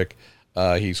Hendrick.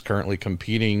 He's currently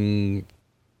competing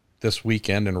this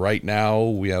weekend, and right now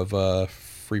we have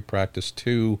free practice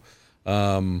 2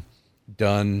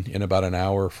 done in about an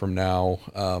hour from now.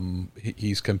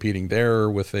 He's competing there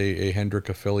with a Hendrick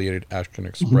affiliated Ashton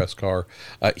Express car.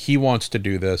 He wants to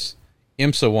do this.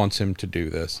 IMSA wants him to do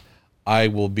this. I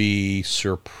will be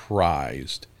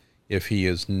surprised if he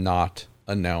is not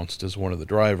announced as one of the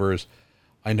drivers.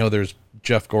 I know there's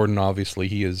Jeff Gordon, obviously.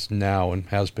 He is now and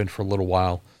has been for a little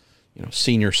while,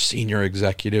 senior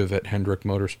executive at Hendrick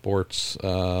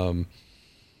Motorsports.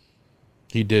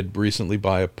 He did recently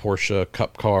buy a Porsche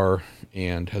Cup car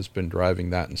and has been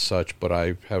driving that and such, but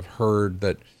I have heard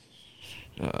that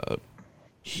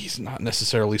he's not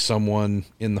necessarily someone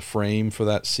in the frame for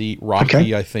that seat.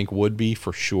 Rocky, I think, would be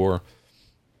for sure.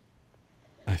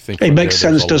 I think it makes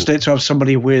sense, doesn't it, to have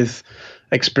somebody with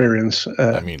experience,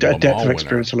 depth of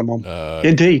experience in Le Mans.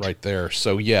 Indeed. Right there.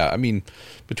 So, yeah,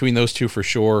 between those two for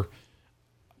sure,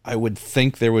 I would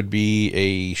think there would be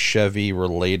a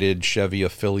Chevy-related,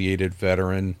 Chevy-affiliated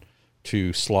veteran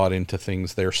to slot into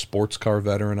things there. Sports car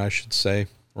veteran, I should say,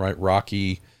 right?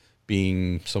 Rocky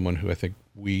being someone who I think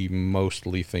we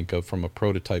mostly think of from a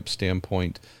prototype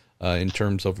standpoint in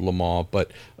terms of Le Mans,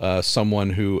 but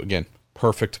someone who, again,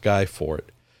 perfect guy for it.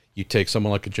 You take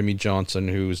someone like a Jimmy Johnson,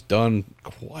 who's done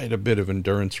quite a bit of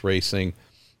endurance racing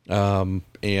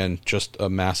and just a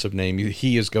massive name.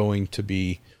 He is going to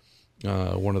be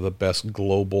one of the best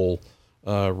global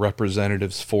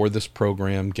representatives for this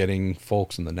program, getting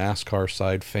folks in the NASCAR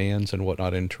side, fans and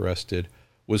whatnot interested.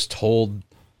 Was told,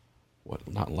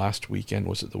 not last weekend,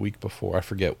 was it the week before? I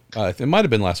forget. It might have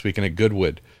been last weekend at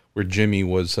Goodwood, where Jimmy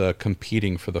was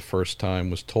competing for the first time,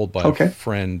 was told by a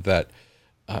friend that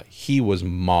he was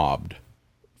mobbed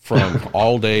from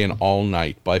all day and all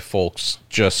night by folks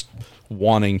just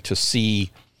wanting to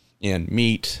see and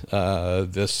meet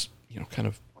this, kind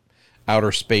of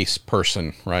outer space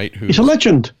person, right? He's a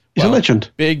legend. He's a legend.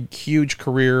 Big, huge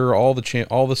career, all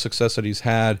the success that he's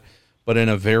had, but in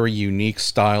a very unique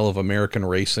style of American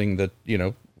racing that,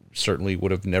 certainly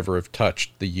would have never have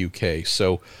touched the UK.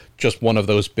 So just one of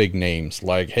those big names,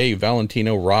 like, hey,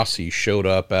 Valentino Rossi showed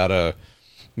up at a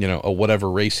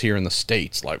whatever race here in the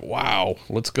States. Like, wow,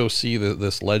 let's go see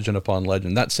this legend upon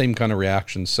legend. That same kind of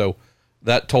reaction. So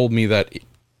that told me that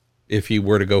if he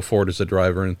were to go forward as a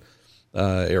driver and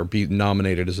or be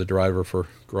nominated as a driver for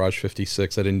Garage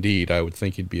 56, that indeed I would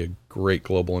think he'd be a great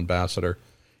global ambassador.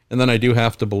 And then I do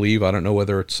have to believe, I don't know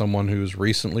whether it's someone who's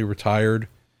recently retired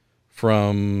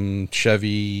from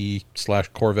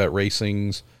Chevy/Corvette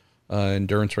racing's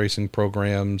endurance racing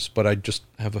programs, but I just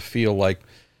have a feel like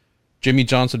Jimmy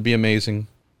Johnson would be amazing.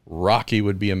 Rocky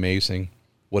would be amazing.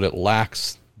 What it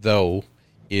lacks, though,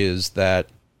 is that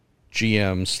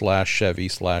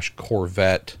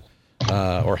GM/Chevy/Corvette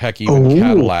or heck, even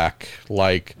Cadillac,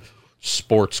 like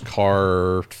sports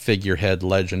car figurehead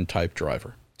legend type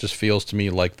driver. Just feels to me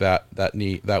like that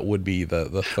would be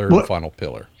the third and final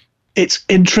pillar. It's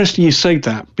interesting you say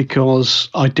that, because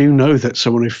I do know that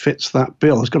someone who fits that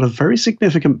bill has got a very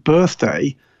significant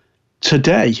birthday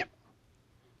today.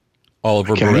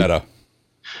 Oliver Beretta.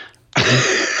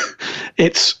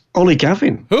 It's Ollie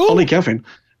Gavin. Who? Ollie Gavin.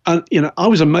 And, I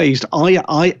was amazed.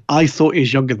 I thought he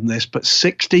was younger than this, but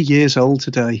 60 years old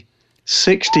today.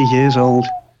 60 years old.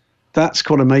 That's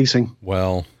quite amazing.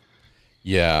 Well,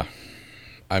 yeah.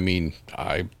 I mean,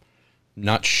 I'm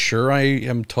not sure I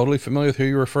am totally familiar with who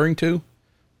you're referring to,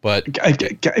 but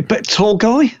tall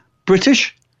guy,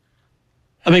 British.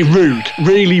 I mean, rude,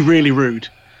 really, really rude.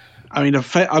 I mean,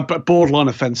 borderline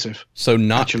offensive. So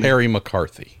not actually. Perry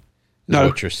McCarthy is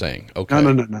what you're saying. Okay.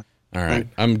 No. All right.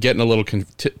 I'm getting a little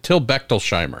Till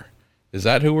Bechtelsheimer. Is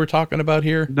that who we're talking about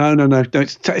here? No.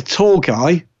 It's a tall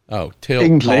guy. Oh, Till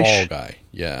English. Tall guy.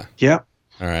 Yeah. Yeah.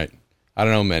 All right. I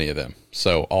don't know many of them,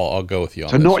 so I'll go with you on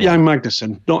so this not one. Jan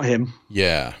Magnussen, not him.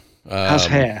 Yeah. Has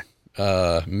hair.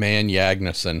 Man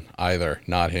Yagnussen either,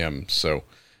 not him. So,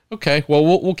 okay. Well,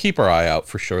 we'll keep our eye out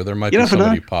for sure. There might be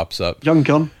somebody who pops up. Young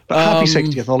gun, but happy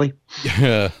 60th, Ollie.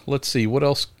 Yeah. Let's see what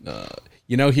else.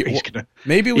 He's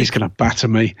gonna batter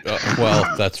me.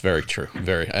 Well, that's very true.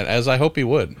 Very, as I hope he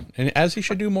would, and as he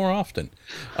should do more often.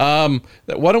 Why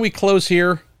don't we close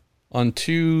here on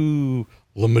 2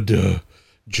 limited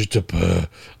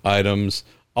items?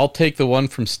 I'll take the one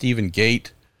from Stephen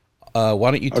Gate.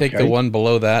 Why don't you take the one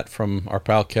below that from our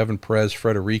pal Kevin Perez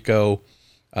Frederico?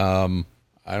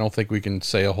 I don't think we can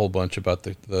say a whole bunch about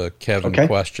the Kevin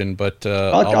question, but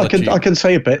I can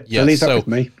say a bit. Yeah, so leave that with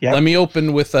me. Yeah. Let me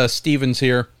open with Stevens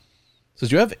here. It says,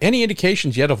 do you have any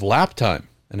indications yet of lap time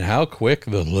and how quick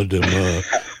the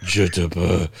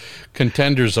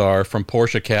contenders are from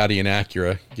Porsche, Caddy, and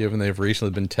Acura, given they've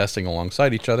recently been testing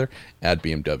alongside each other? Add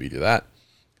BMW to that.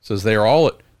 It says they are all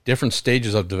at different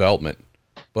stages of development,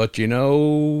 but do you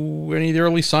know any of the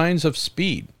early signs of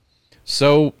speed?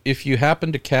 So if you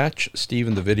happen to catch,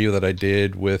 Stephen, the video that I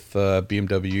did with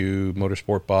BMW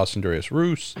Motorsport boss Andreas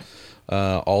Roos,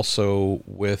 also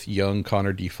with young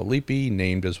Connor De Filippi,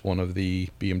 named as one of the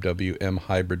BMW M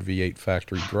Hybrid V8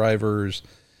 factory drivers,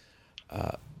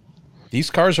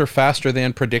 these cars are faster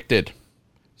than predicted.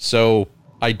 So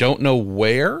I don't know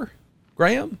where,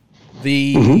 Graham,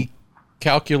 the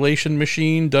calculation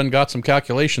machine done got some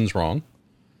calculations wrong.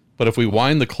 But if we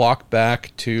wind the clock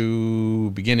back to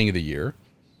beginning of the year,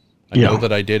 I know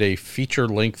that I did a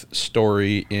feature-length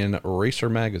story in Racer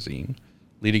Magazine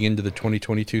leading into the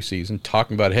 2022 season,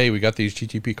 talking about, hey, we got these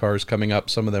GTP cars coming up.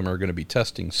 Some of them are going to be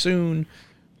testing soon.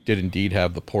 Did indeed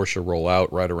have the Porsche roll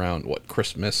out right around,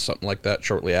 Christmas, something like that,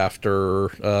 shortly after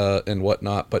and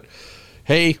whatnot. But,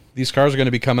 hey, these cars are going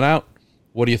to be coming out.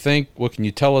 What do you think? What can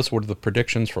you tell us? What are the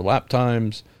predictions for lap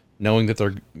times? Knowing that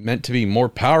they're meant to be more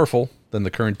powerful than the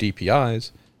current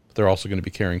DPIs, but they're also going to be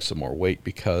carrying some more weight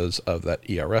because of that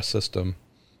ERS system.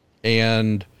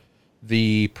 And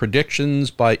the predictions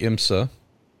by IMSA,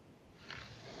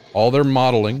 all their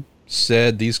modeling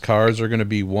said these cars are going to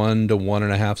be 1 to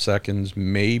 1.5 seconds,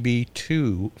 maybe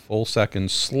 2 full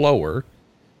seconds slower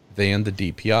than the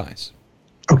DPIs.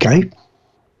 Okay.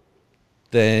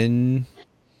 Then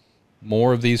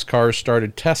more of these cars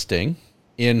started testing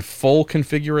in full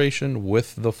configuration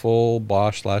with the full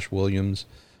Bosch/Williams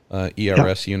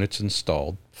ERS units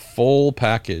installed, full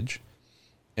package.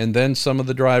 And then some of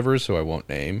the drivers, who I won't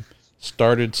name,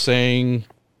 started saying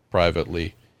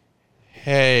privately,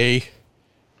 hey,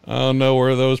 I don't know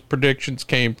where those predictions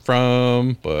came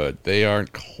from, but they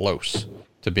aren't close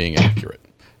to being accurate.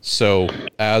 So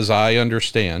as I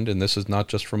understand, and this is not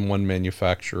just from one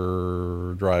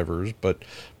manufacturer drivers, but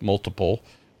multiple,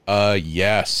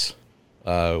 yes,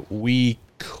 we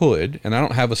could, and I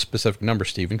don't have a specific number,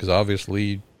 Stephen, because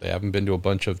obviously they haven't been to a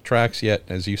bunch of tracks yet.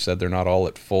 As you said, they're not all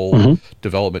at full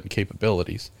development and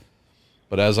capabilities.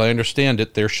 But as I understand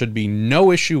it, there should be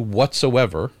no issue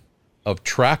whatsoever of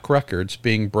track records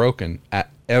being broken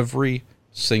at every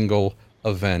single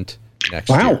event next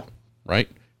year. Right?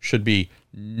 Should be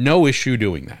no issue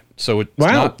doing that. So it's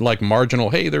not like marginal,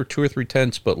 hey, they're 2 or 3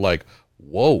 tenths, but like,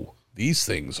 whoa, these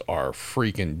things are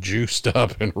freaking juiced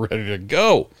up and ready to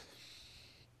go.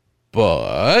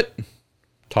 But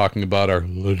talking about our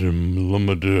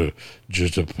limited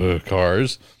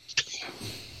cars,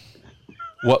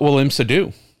 what will IMSA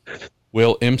do?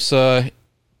 Will IMSA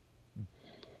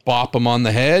bop them on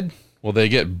the head? Will they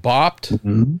get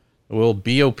bopped? Will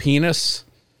BO penis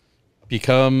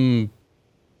become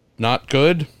not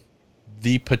good?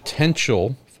 The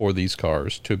potential for these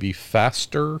cars to be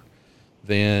faster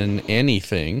than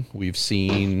anything we've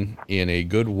seen in a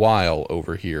good while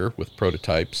over here with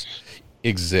prototypes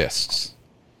exists.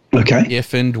 Okay.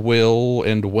 If and will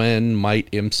and when might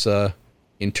IMSA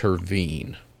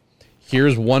intervene?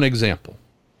 Here's one example.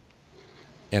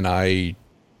 And I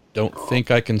don't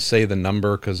think I can say the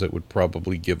number because it would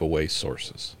probably give away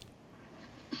sources.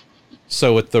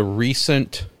 So at the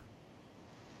recent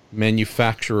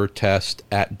manufacturer test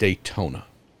at Daytona,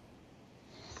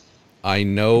 I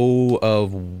know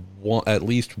of at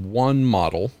least one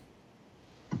model,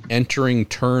 entering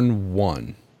turn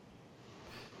 1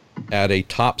 at a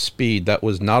top speed that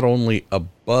was not only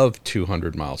above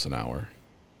 200 miles an hour.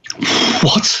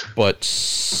 What? But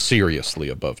seriously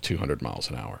above 200 miles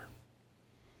an hour.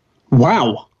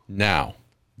 Wow. Now,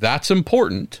 that's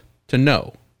important to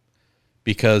know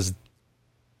because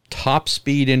top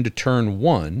speed into turn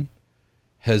 1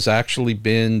 has actually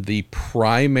been the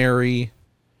primary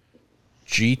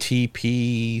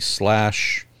GTP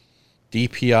 /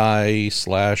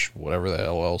 DPI / whatever the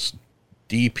hell else,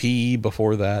 DP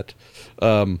before that.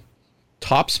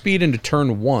 Top speed into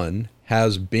turn 1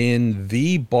 has been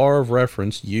the bar of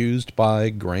reference used by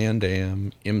Grand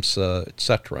Am, IMSA,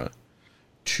 etc.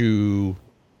 to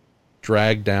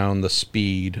drag down the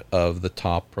speed of the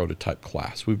top prototype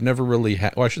class. We've never really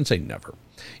had, well, I shouldn't say never.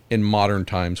 In modern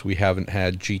times, we haven't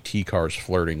had GT cars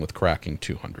flirting with cracking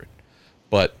 200.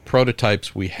 But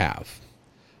prototypes we have.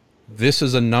 This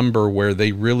is a number where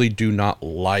they really do not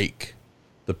like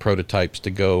the prototypes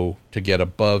to get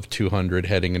above 200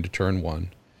 heading into turn 1.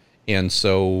 And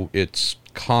so it's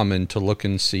common to look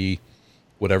and see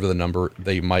whatever the number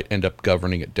they might end up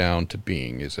governing it down to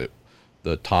being. Is it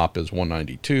the top is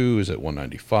 192? Is it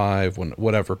 195?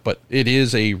 Whatever. But it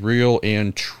is a real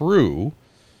and true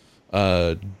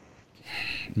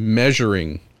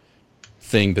measuring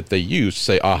thing that they use to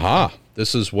say, aha,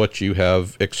 this is what you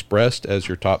have expressed as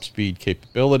your top speed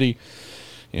capability.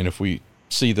 And if we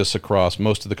see this across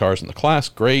most of the cars in the class,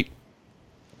 great.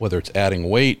 Whether it's adding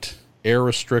weight, air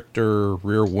restrictor,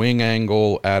 rear wing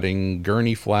angle, adding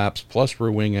gurney flaps plus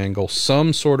rear wing angle,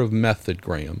 some sort of method,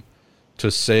 Graham,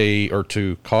 to say or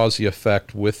to cause the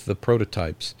effect with the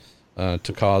prototypes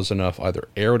to cause enough either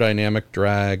aerodynamic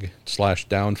drag /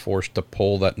 downforce to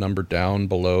pull that number down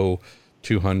below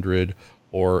 200,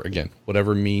 or again,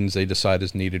 whatever means they decide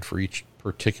is needed for each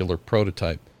particular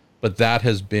prototype. But that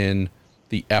has been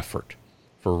the effort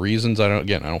for reasons I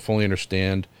don't fully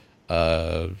understand.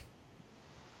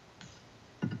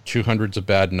 200's a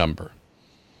bad number.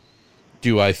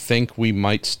 Do I think we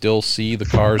might still see the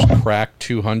cars crack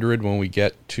 200 when we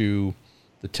get to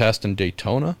the test in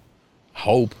Daytona?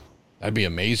 Hope. That'd be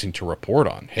amazing to report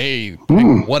on. Hey,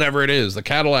 whatever it is, the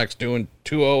Cadillac's doing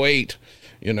 208,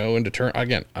 into turn.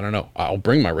 Again, I don't know. I'll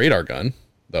bring my radar gun,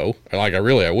 though.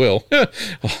 I will.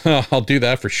 I'll do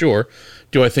that for sure.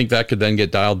 Do I think that could then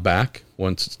get dialed back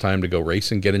once it's time to go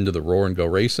racing, get into the roar and go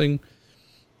racing?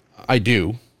 I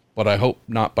do, but I hope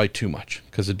not by too much,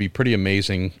 because it'd be pretty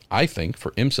amazing, I think,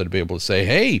 for IMSA to be able to say,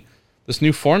 hey, this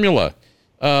new formula,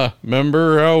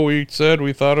 remember how we said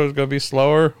we thought it was going to be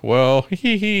slower? Well,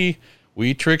 we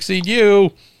trixied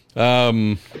you.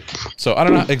 So I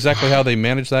don't know exactly how they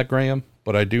manage that, Graham,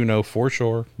 but I do know for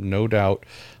sure, no doubt,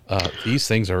 these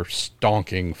things are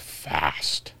stonking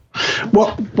fast.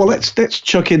 Well, let's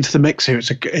chuck into the mix here.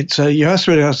 You have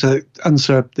to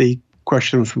answer the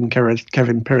question from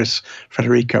Kevin Pires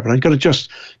Federico, but I've got to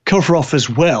just cover off as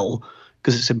well,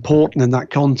 because it's important in that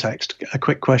context, a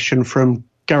quick question from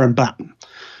Garen Batten,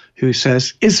 who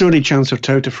says, is there any chance of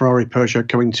Toyota, Ferrari, Peugeot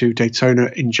coming to Daytona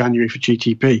in January for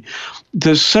GTP?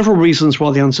 There's several reasons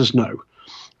why the answer is no.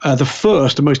 The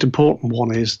first, the most important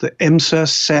one, is that IMSA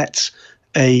sets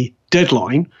a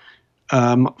deadline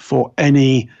for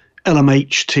any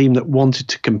LMH team that wanted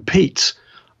to compete,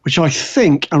 which I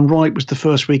think, and right, was the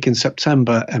first week in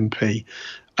September, MP.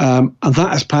 And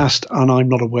that has passed, and I'm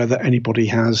not aware that anybody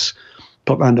has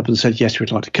put their hand up and said, yes,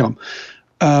 we'd like to come.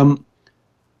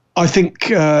 I think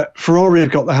Ferrari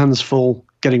have got their hands full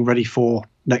getting ready for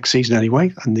next season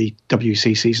anyway, and the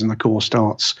WC season, of course,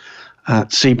 starts at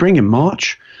Sebring in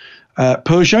March.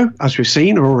 Peugeot, as we've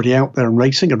seen, are already out there and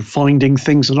racing and finding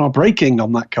things that are breaking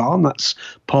on that car, and that's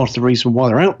part of the reason why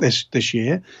they're out this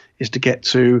year, is to get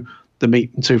to the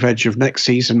meat and two veg of next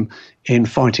season in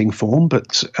fighting form.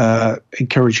 But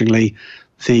encouragingly,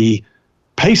 the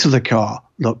pace of the car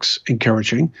looks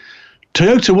encouraging.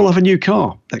 Toyota will have a new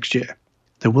car next year.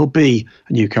 There will be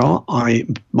a new car.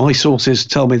 My sources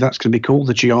tell me that's going to be called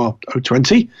the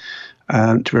GR020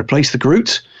 to replace the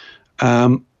Groot.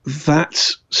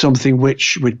 That's something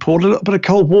which we'd poured a little bit of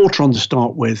cold water on to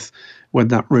start with when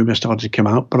that rumour started to come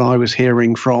out. But I was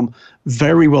hearing from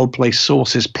very well-placed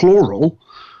sources, plural,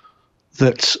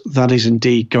 that is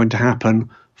indeed going to happen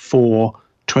for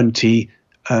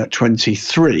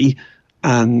 2023.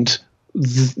 And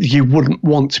you wouldn't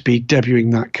want to be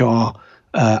debuting that car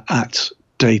at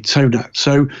Daytona.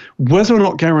 So whether or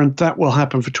not, Garen, that will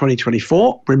happen for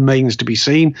 2024 remains to be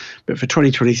seen. But for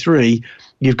 2023,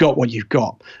 you've got what you've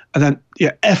got. And then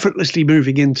effortlessly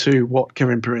moving into what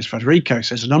Kevin Pires Federico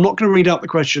says, and I'm not going to read out the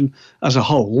question as a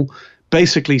whole,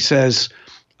 basically says,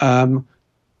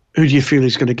 who do you feel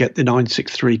is going to get the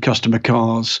 963 customer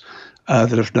cars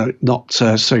that have not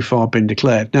so far been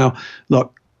declared? Now,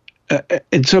 look,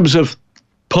 in terms of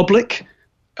public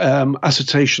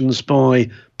assertions by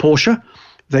Porsche,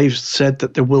 they've said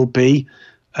that there will be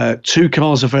 2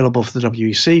 cars available for the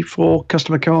WEC for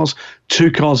customer cars,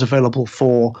 2 cars available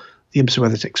for the IMSA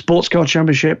WeatherTech Sports Car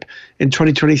Championship in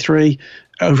 2023,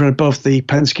 over and above the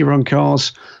Penske run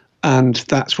cars. And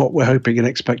that's what we're hoping and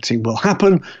expecting will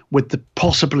happen, with the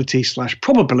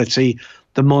possibility/probability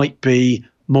there might be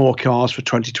more cars for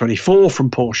 2024 from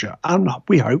Porsche, and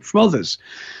we hope from others.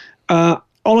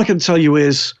 All I can tell you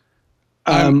is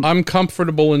I'm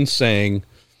comfortable in saying,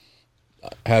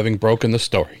 having broken the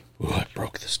story. Ooh, I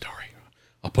broke the story.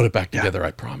 I'll put it back together,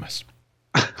 I promise.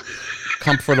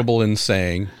 Comfortable in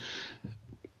saying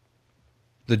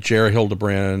the Jerry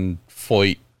Hildebrand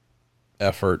Foyt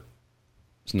effort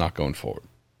is not going forward.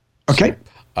 Okay.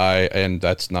 So and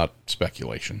that's not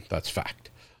speculation. That's fact.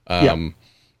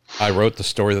 I wrote the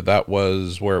story that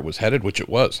was where it was headed, which it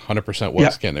was. 100%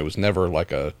 was. Again, it was never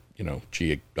like a,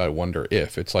 gee, I wonder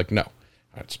if. It's like, no.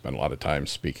 I'd spent a lot of time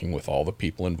speaking with all the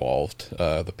people involved,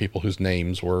 the people whose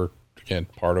names were, again,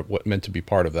 part of what meant to be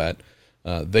part of that.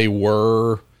 They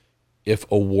were, if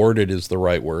awarded is the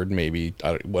right word, maybe,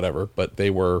 whatever, but they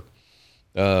were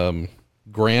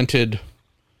granted,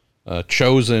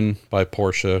 chosen by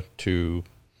Porsche to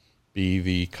be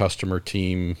the customer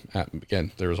team.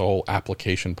 Again, there was a whole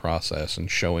application process and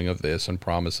showing of this and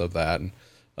promise of that, and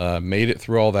made it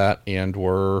through all that, and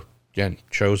were, again,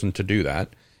 chosen to do that,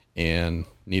 and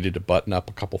needed to button up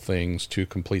a couple things to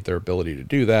complete their ability to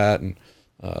do that, and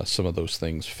some of those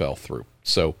things fell through.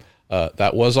 So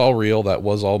that was all real. That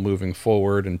was all moving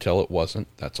forward until it wasn't.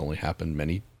 That's only happened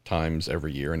many times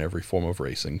every year in every form of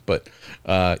racing. But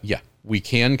we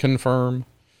can confirm.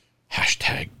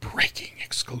 #breaking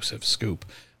exclusive scoop.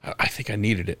 I think I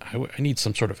needed it. I need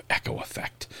some sort of echo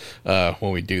effect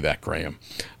when we do that, Graham.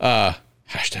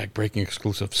 #breaking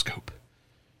exclusive scoop.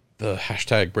 The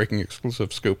 #breaking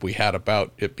exclusive scoop we had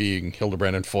about it being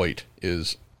Hildebrand and Foyt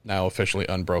is now officially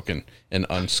unbroken and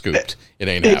unscooped. It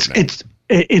ain't happening.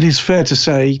 It is fair to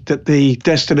say that the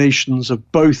destinations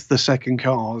of both the second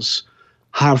cars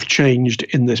have changed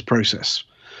in this process.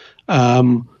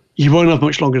 You won't have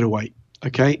much longer to wait.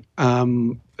 Okay.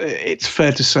 It's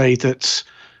fair to say that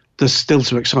there's still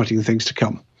some exciting things to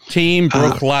come. Team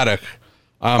Brookladdock.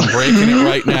 I'm breaking it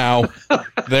right now.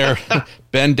 They're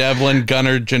Ben Devlin,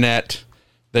 Gunnar Jeanette.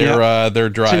 They're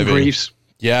driving. Tim Greaves.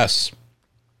 Yes.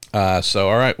 So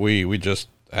all right, we just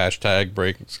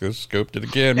 #breaking scooped it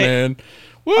again, man.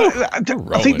 Woo! I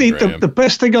think the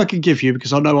best thing I can give you,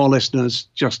 because I know our listeners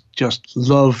just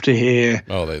love to hear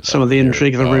some of the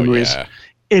intrigue of the rumor, is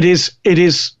it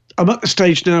is. I'm at the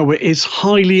stage now where it's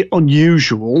highly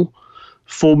unusual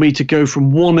for me to go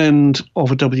from one end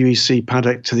of a WEC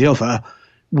paddock to the other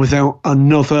without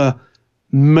another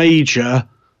major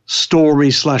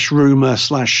story / rumor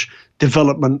 /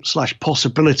 development /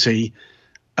 possibility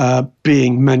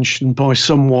being mentioned by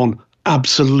someone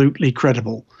absolutely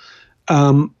credible.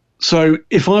 So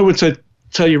if I were to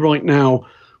tell you right now,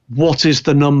 what is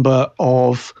the number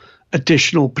of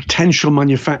additional potential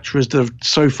manufacturers that have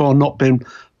so far not been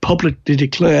publicly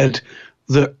declared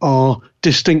that are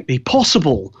distinctly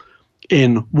possible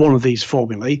in one of these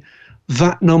formulae,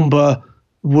 that number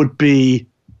would be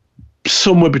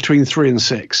somewhere between 3 and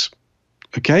 6.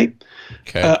 Okay?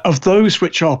 Of those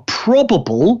which are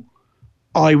probable,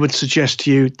 I would suggest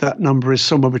to you that number is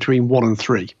somewhere between 1 and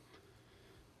 3.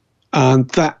 And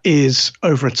that is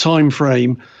over a time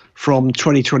frame from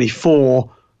 2024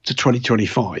 to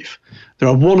 2025. There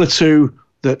are 1 or 2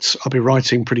 that I'll be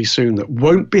writing pretty soon that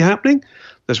won't be happening.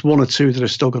 There's 1 or 2 that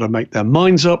have still got to make their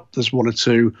minds up. There's 1 or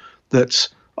 2 that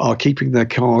are keeping their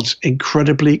cards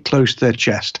incredibly close to their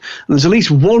chest. And there's at least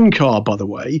 1 car, by the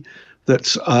way,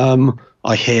 that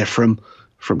I hear from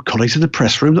colleagues in the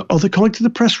press room that other colleagues in the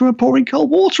press room are pouring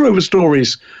cold water over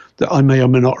stories that I may or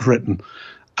may not have written.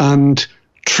 And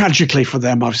tragically for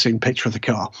them, I've seen a picture of the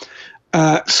car.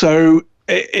 So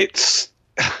it's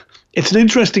an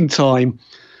interesting time.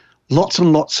 Lots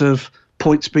and lots of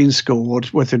points being scored,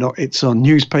 whether or not it's on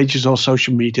news pages or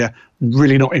social media.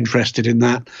 Really not interested in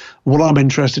that. What I'm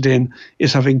interested in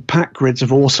is having packed grids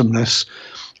of awesomeness,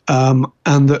 and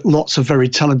that lots of very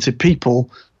talented people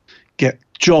get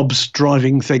jobs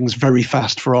driving things very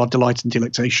fast for our delight and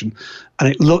delectation. And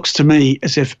it looks to me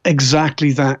as if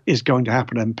exactly that is going to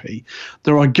happen, MP.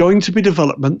 There are going to be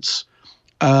developments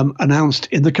announced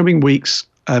in the coming weeks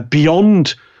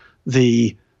beyond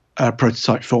the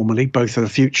prototype formally, both for the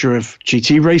future of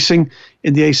GT racing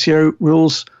in the ACO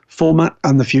rules format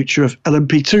and the future of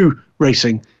LMP2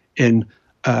 racing in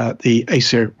the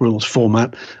ACO rules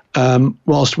format.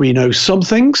 Whilst we know some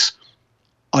things,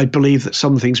 I believe that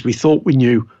some things we thought we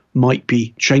knew might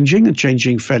be changing and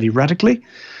changing fairly radically.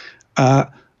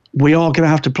 We are going to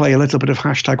have to play a little bit of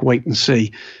hashtag wait and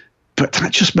see, but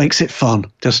that just makes it fun,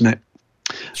 doesn't it?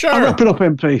 Sure. I'll wrap it up,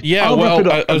 MP. Yeah,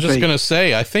 I was just going to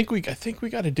say, I think we got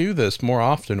to do this more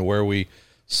often, where we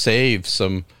save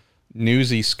some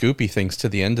newsy, scoopy things to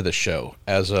the end of the show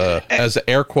as a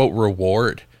air quote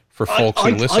reward for folks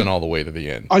who listen all the way to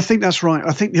the end. I think that's right.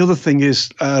 I think the other thing is,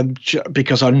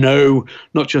 because I know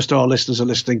not just our listeners are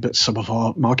listening, but some of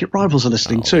our market rivals are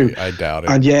listening too. I doubt it.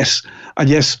 And yes,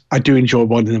 I do enjoy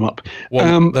winding them up.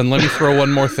 Well, then let me throw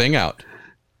one more thing out.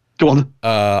 Go on.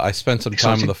 I spent some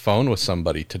time on the phone with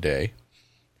somebody today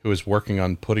who is working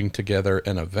on putting together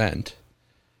an event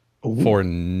for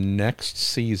next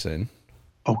season.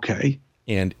 Okay.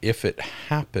 And if it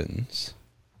happens,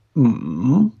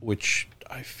 which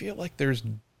I feel like there's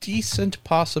decent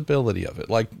possibility of it,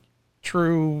 like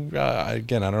true,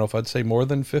 again, I don't know if I'd say more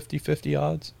than 50-50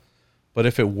 odds, but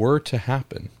if it were to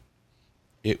happen,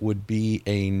 it would be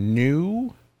a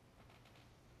new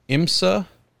IMSA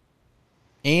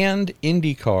and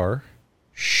IndyCar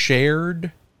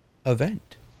shared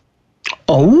event.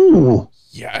 Oh.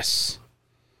 Yes.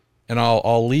 And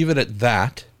I'll leave it at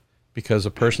that, because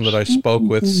a person that I spoke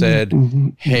with said,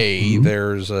 hey,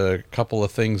 there's a couple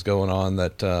of things going on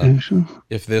that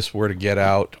if this were to get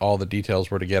out, all the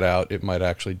details were to get out, it might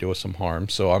actually do us some harm.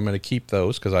 So I'm going to keep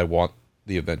those because I want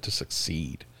the event to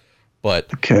succeed.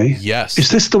 But yes. Is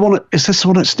this the one at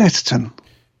Snetterton?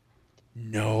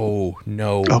 No.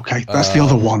 Okay, that's the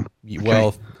other one. Okay.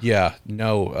 Well, yeah,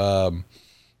 no.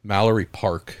 Mallory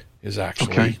Park is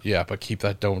actually, but keep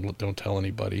that, don't tell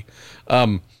anybody.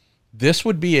 This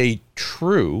would be a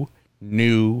true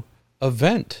new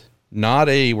event, not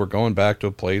we're going back to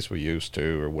a place we used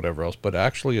to or whatever else, but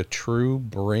actually a true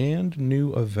brand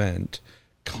new event,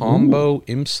 combo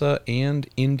IMSA and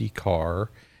IndyCar.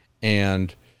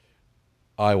 And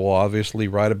I will obviously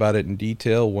write about it in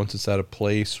detail once it's at a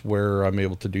place where I'm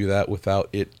able to do that without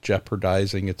it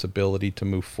jeopardizing its ability to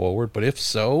move forward. But if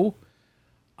so,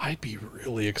 I'd be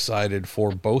really excited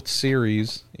for both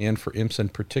series and for IMSA in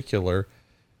particular,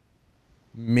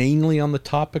 mainly on the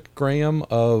topic, Graham,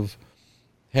 of,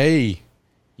 hey,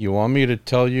 you want me to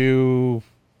tell you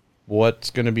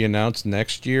what's going to be announced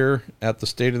next year at the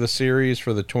State of the Series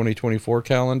for the 2024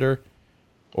 calendar,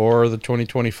 or the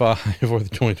 2025 or the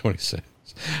 2026?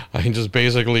 I can just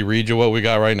basically read you what we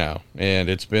got right now, and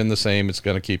it's been the same. It's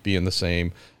going to keep being the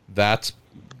same. That's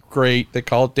great. They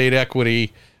call it date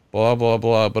equity, blah, blah,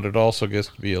 blah, but it also gets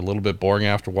to be a little bit boring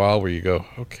after a while, where you go,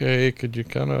 okay, could you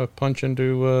kind of punch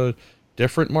into a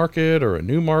different market or a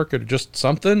new market or just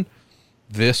something?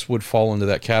 This would fall into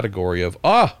that category of,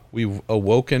 we've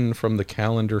awoken from the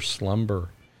calendar slumber.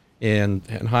 And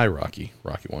hi, Rocky.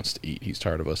 Rocky wants to eat. He's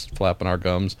tired of us flapping our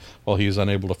gums while he's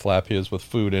unable to flap his with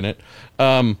food in it.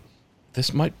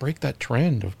 This might break that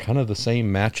trend of kind of the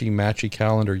same matchy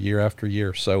calendar year after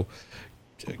year. So,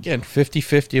 again,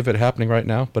 50-50 of it happening right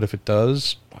now. But if it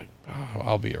does,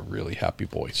 I'll be a really happy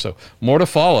boy. So more to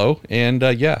follow. And,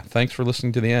 thanks for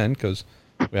listening to the end, because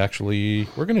we're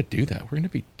going to do that. We're going to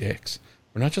be dicks.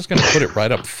 We're not just going to put it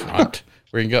right up front.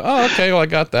 We're going to go, okay, well, I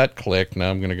got that click. Now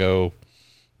I'm going to go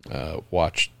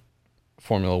watch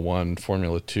Formula 1,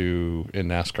 Formula 2, and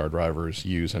NASCAR drivers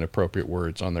use inappropriate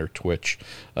words on their Twitch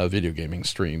video gaming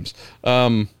streams.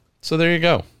 So there you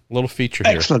go. A little feature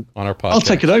here on our podcast. I'll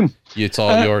take it home. It's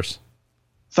all yours.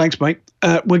 Thanks, mate.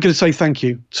 We're going to say thank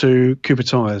you to Cooper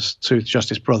Tires, to the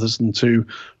Justice Brothers, and to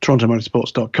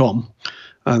TorontoMotorsports.com.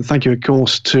 And thank you, of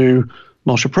course, to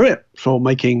Marshall Pruitt for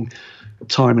making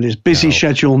time in his busy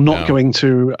schedule, going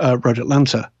to Road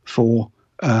Atlanta for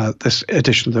this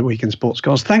edition of the Weekend Sports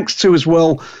Cars. Thanks to as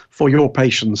well for your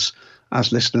patience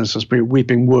as listeners, as we've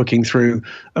been working through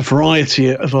a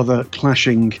variety of other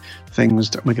clashing things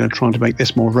that we're going to try to make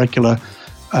this more regular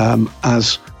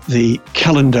as the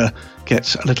calendar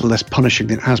gets a little less punishing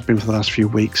than it has been for the last few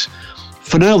weeks.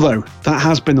 For now, though, that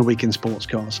has been the Weekend Sports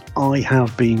Cars. I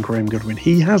have been Graham Goodwin.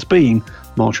 He has been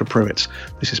Marshall Pruitt.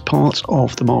 This is part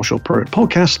of the Marshall Pruitt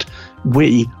podcast.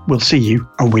 We will see you,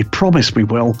 and we promise we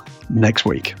will, next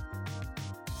week.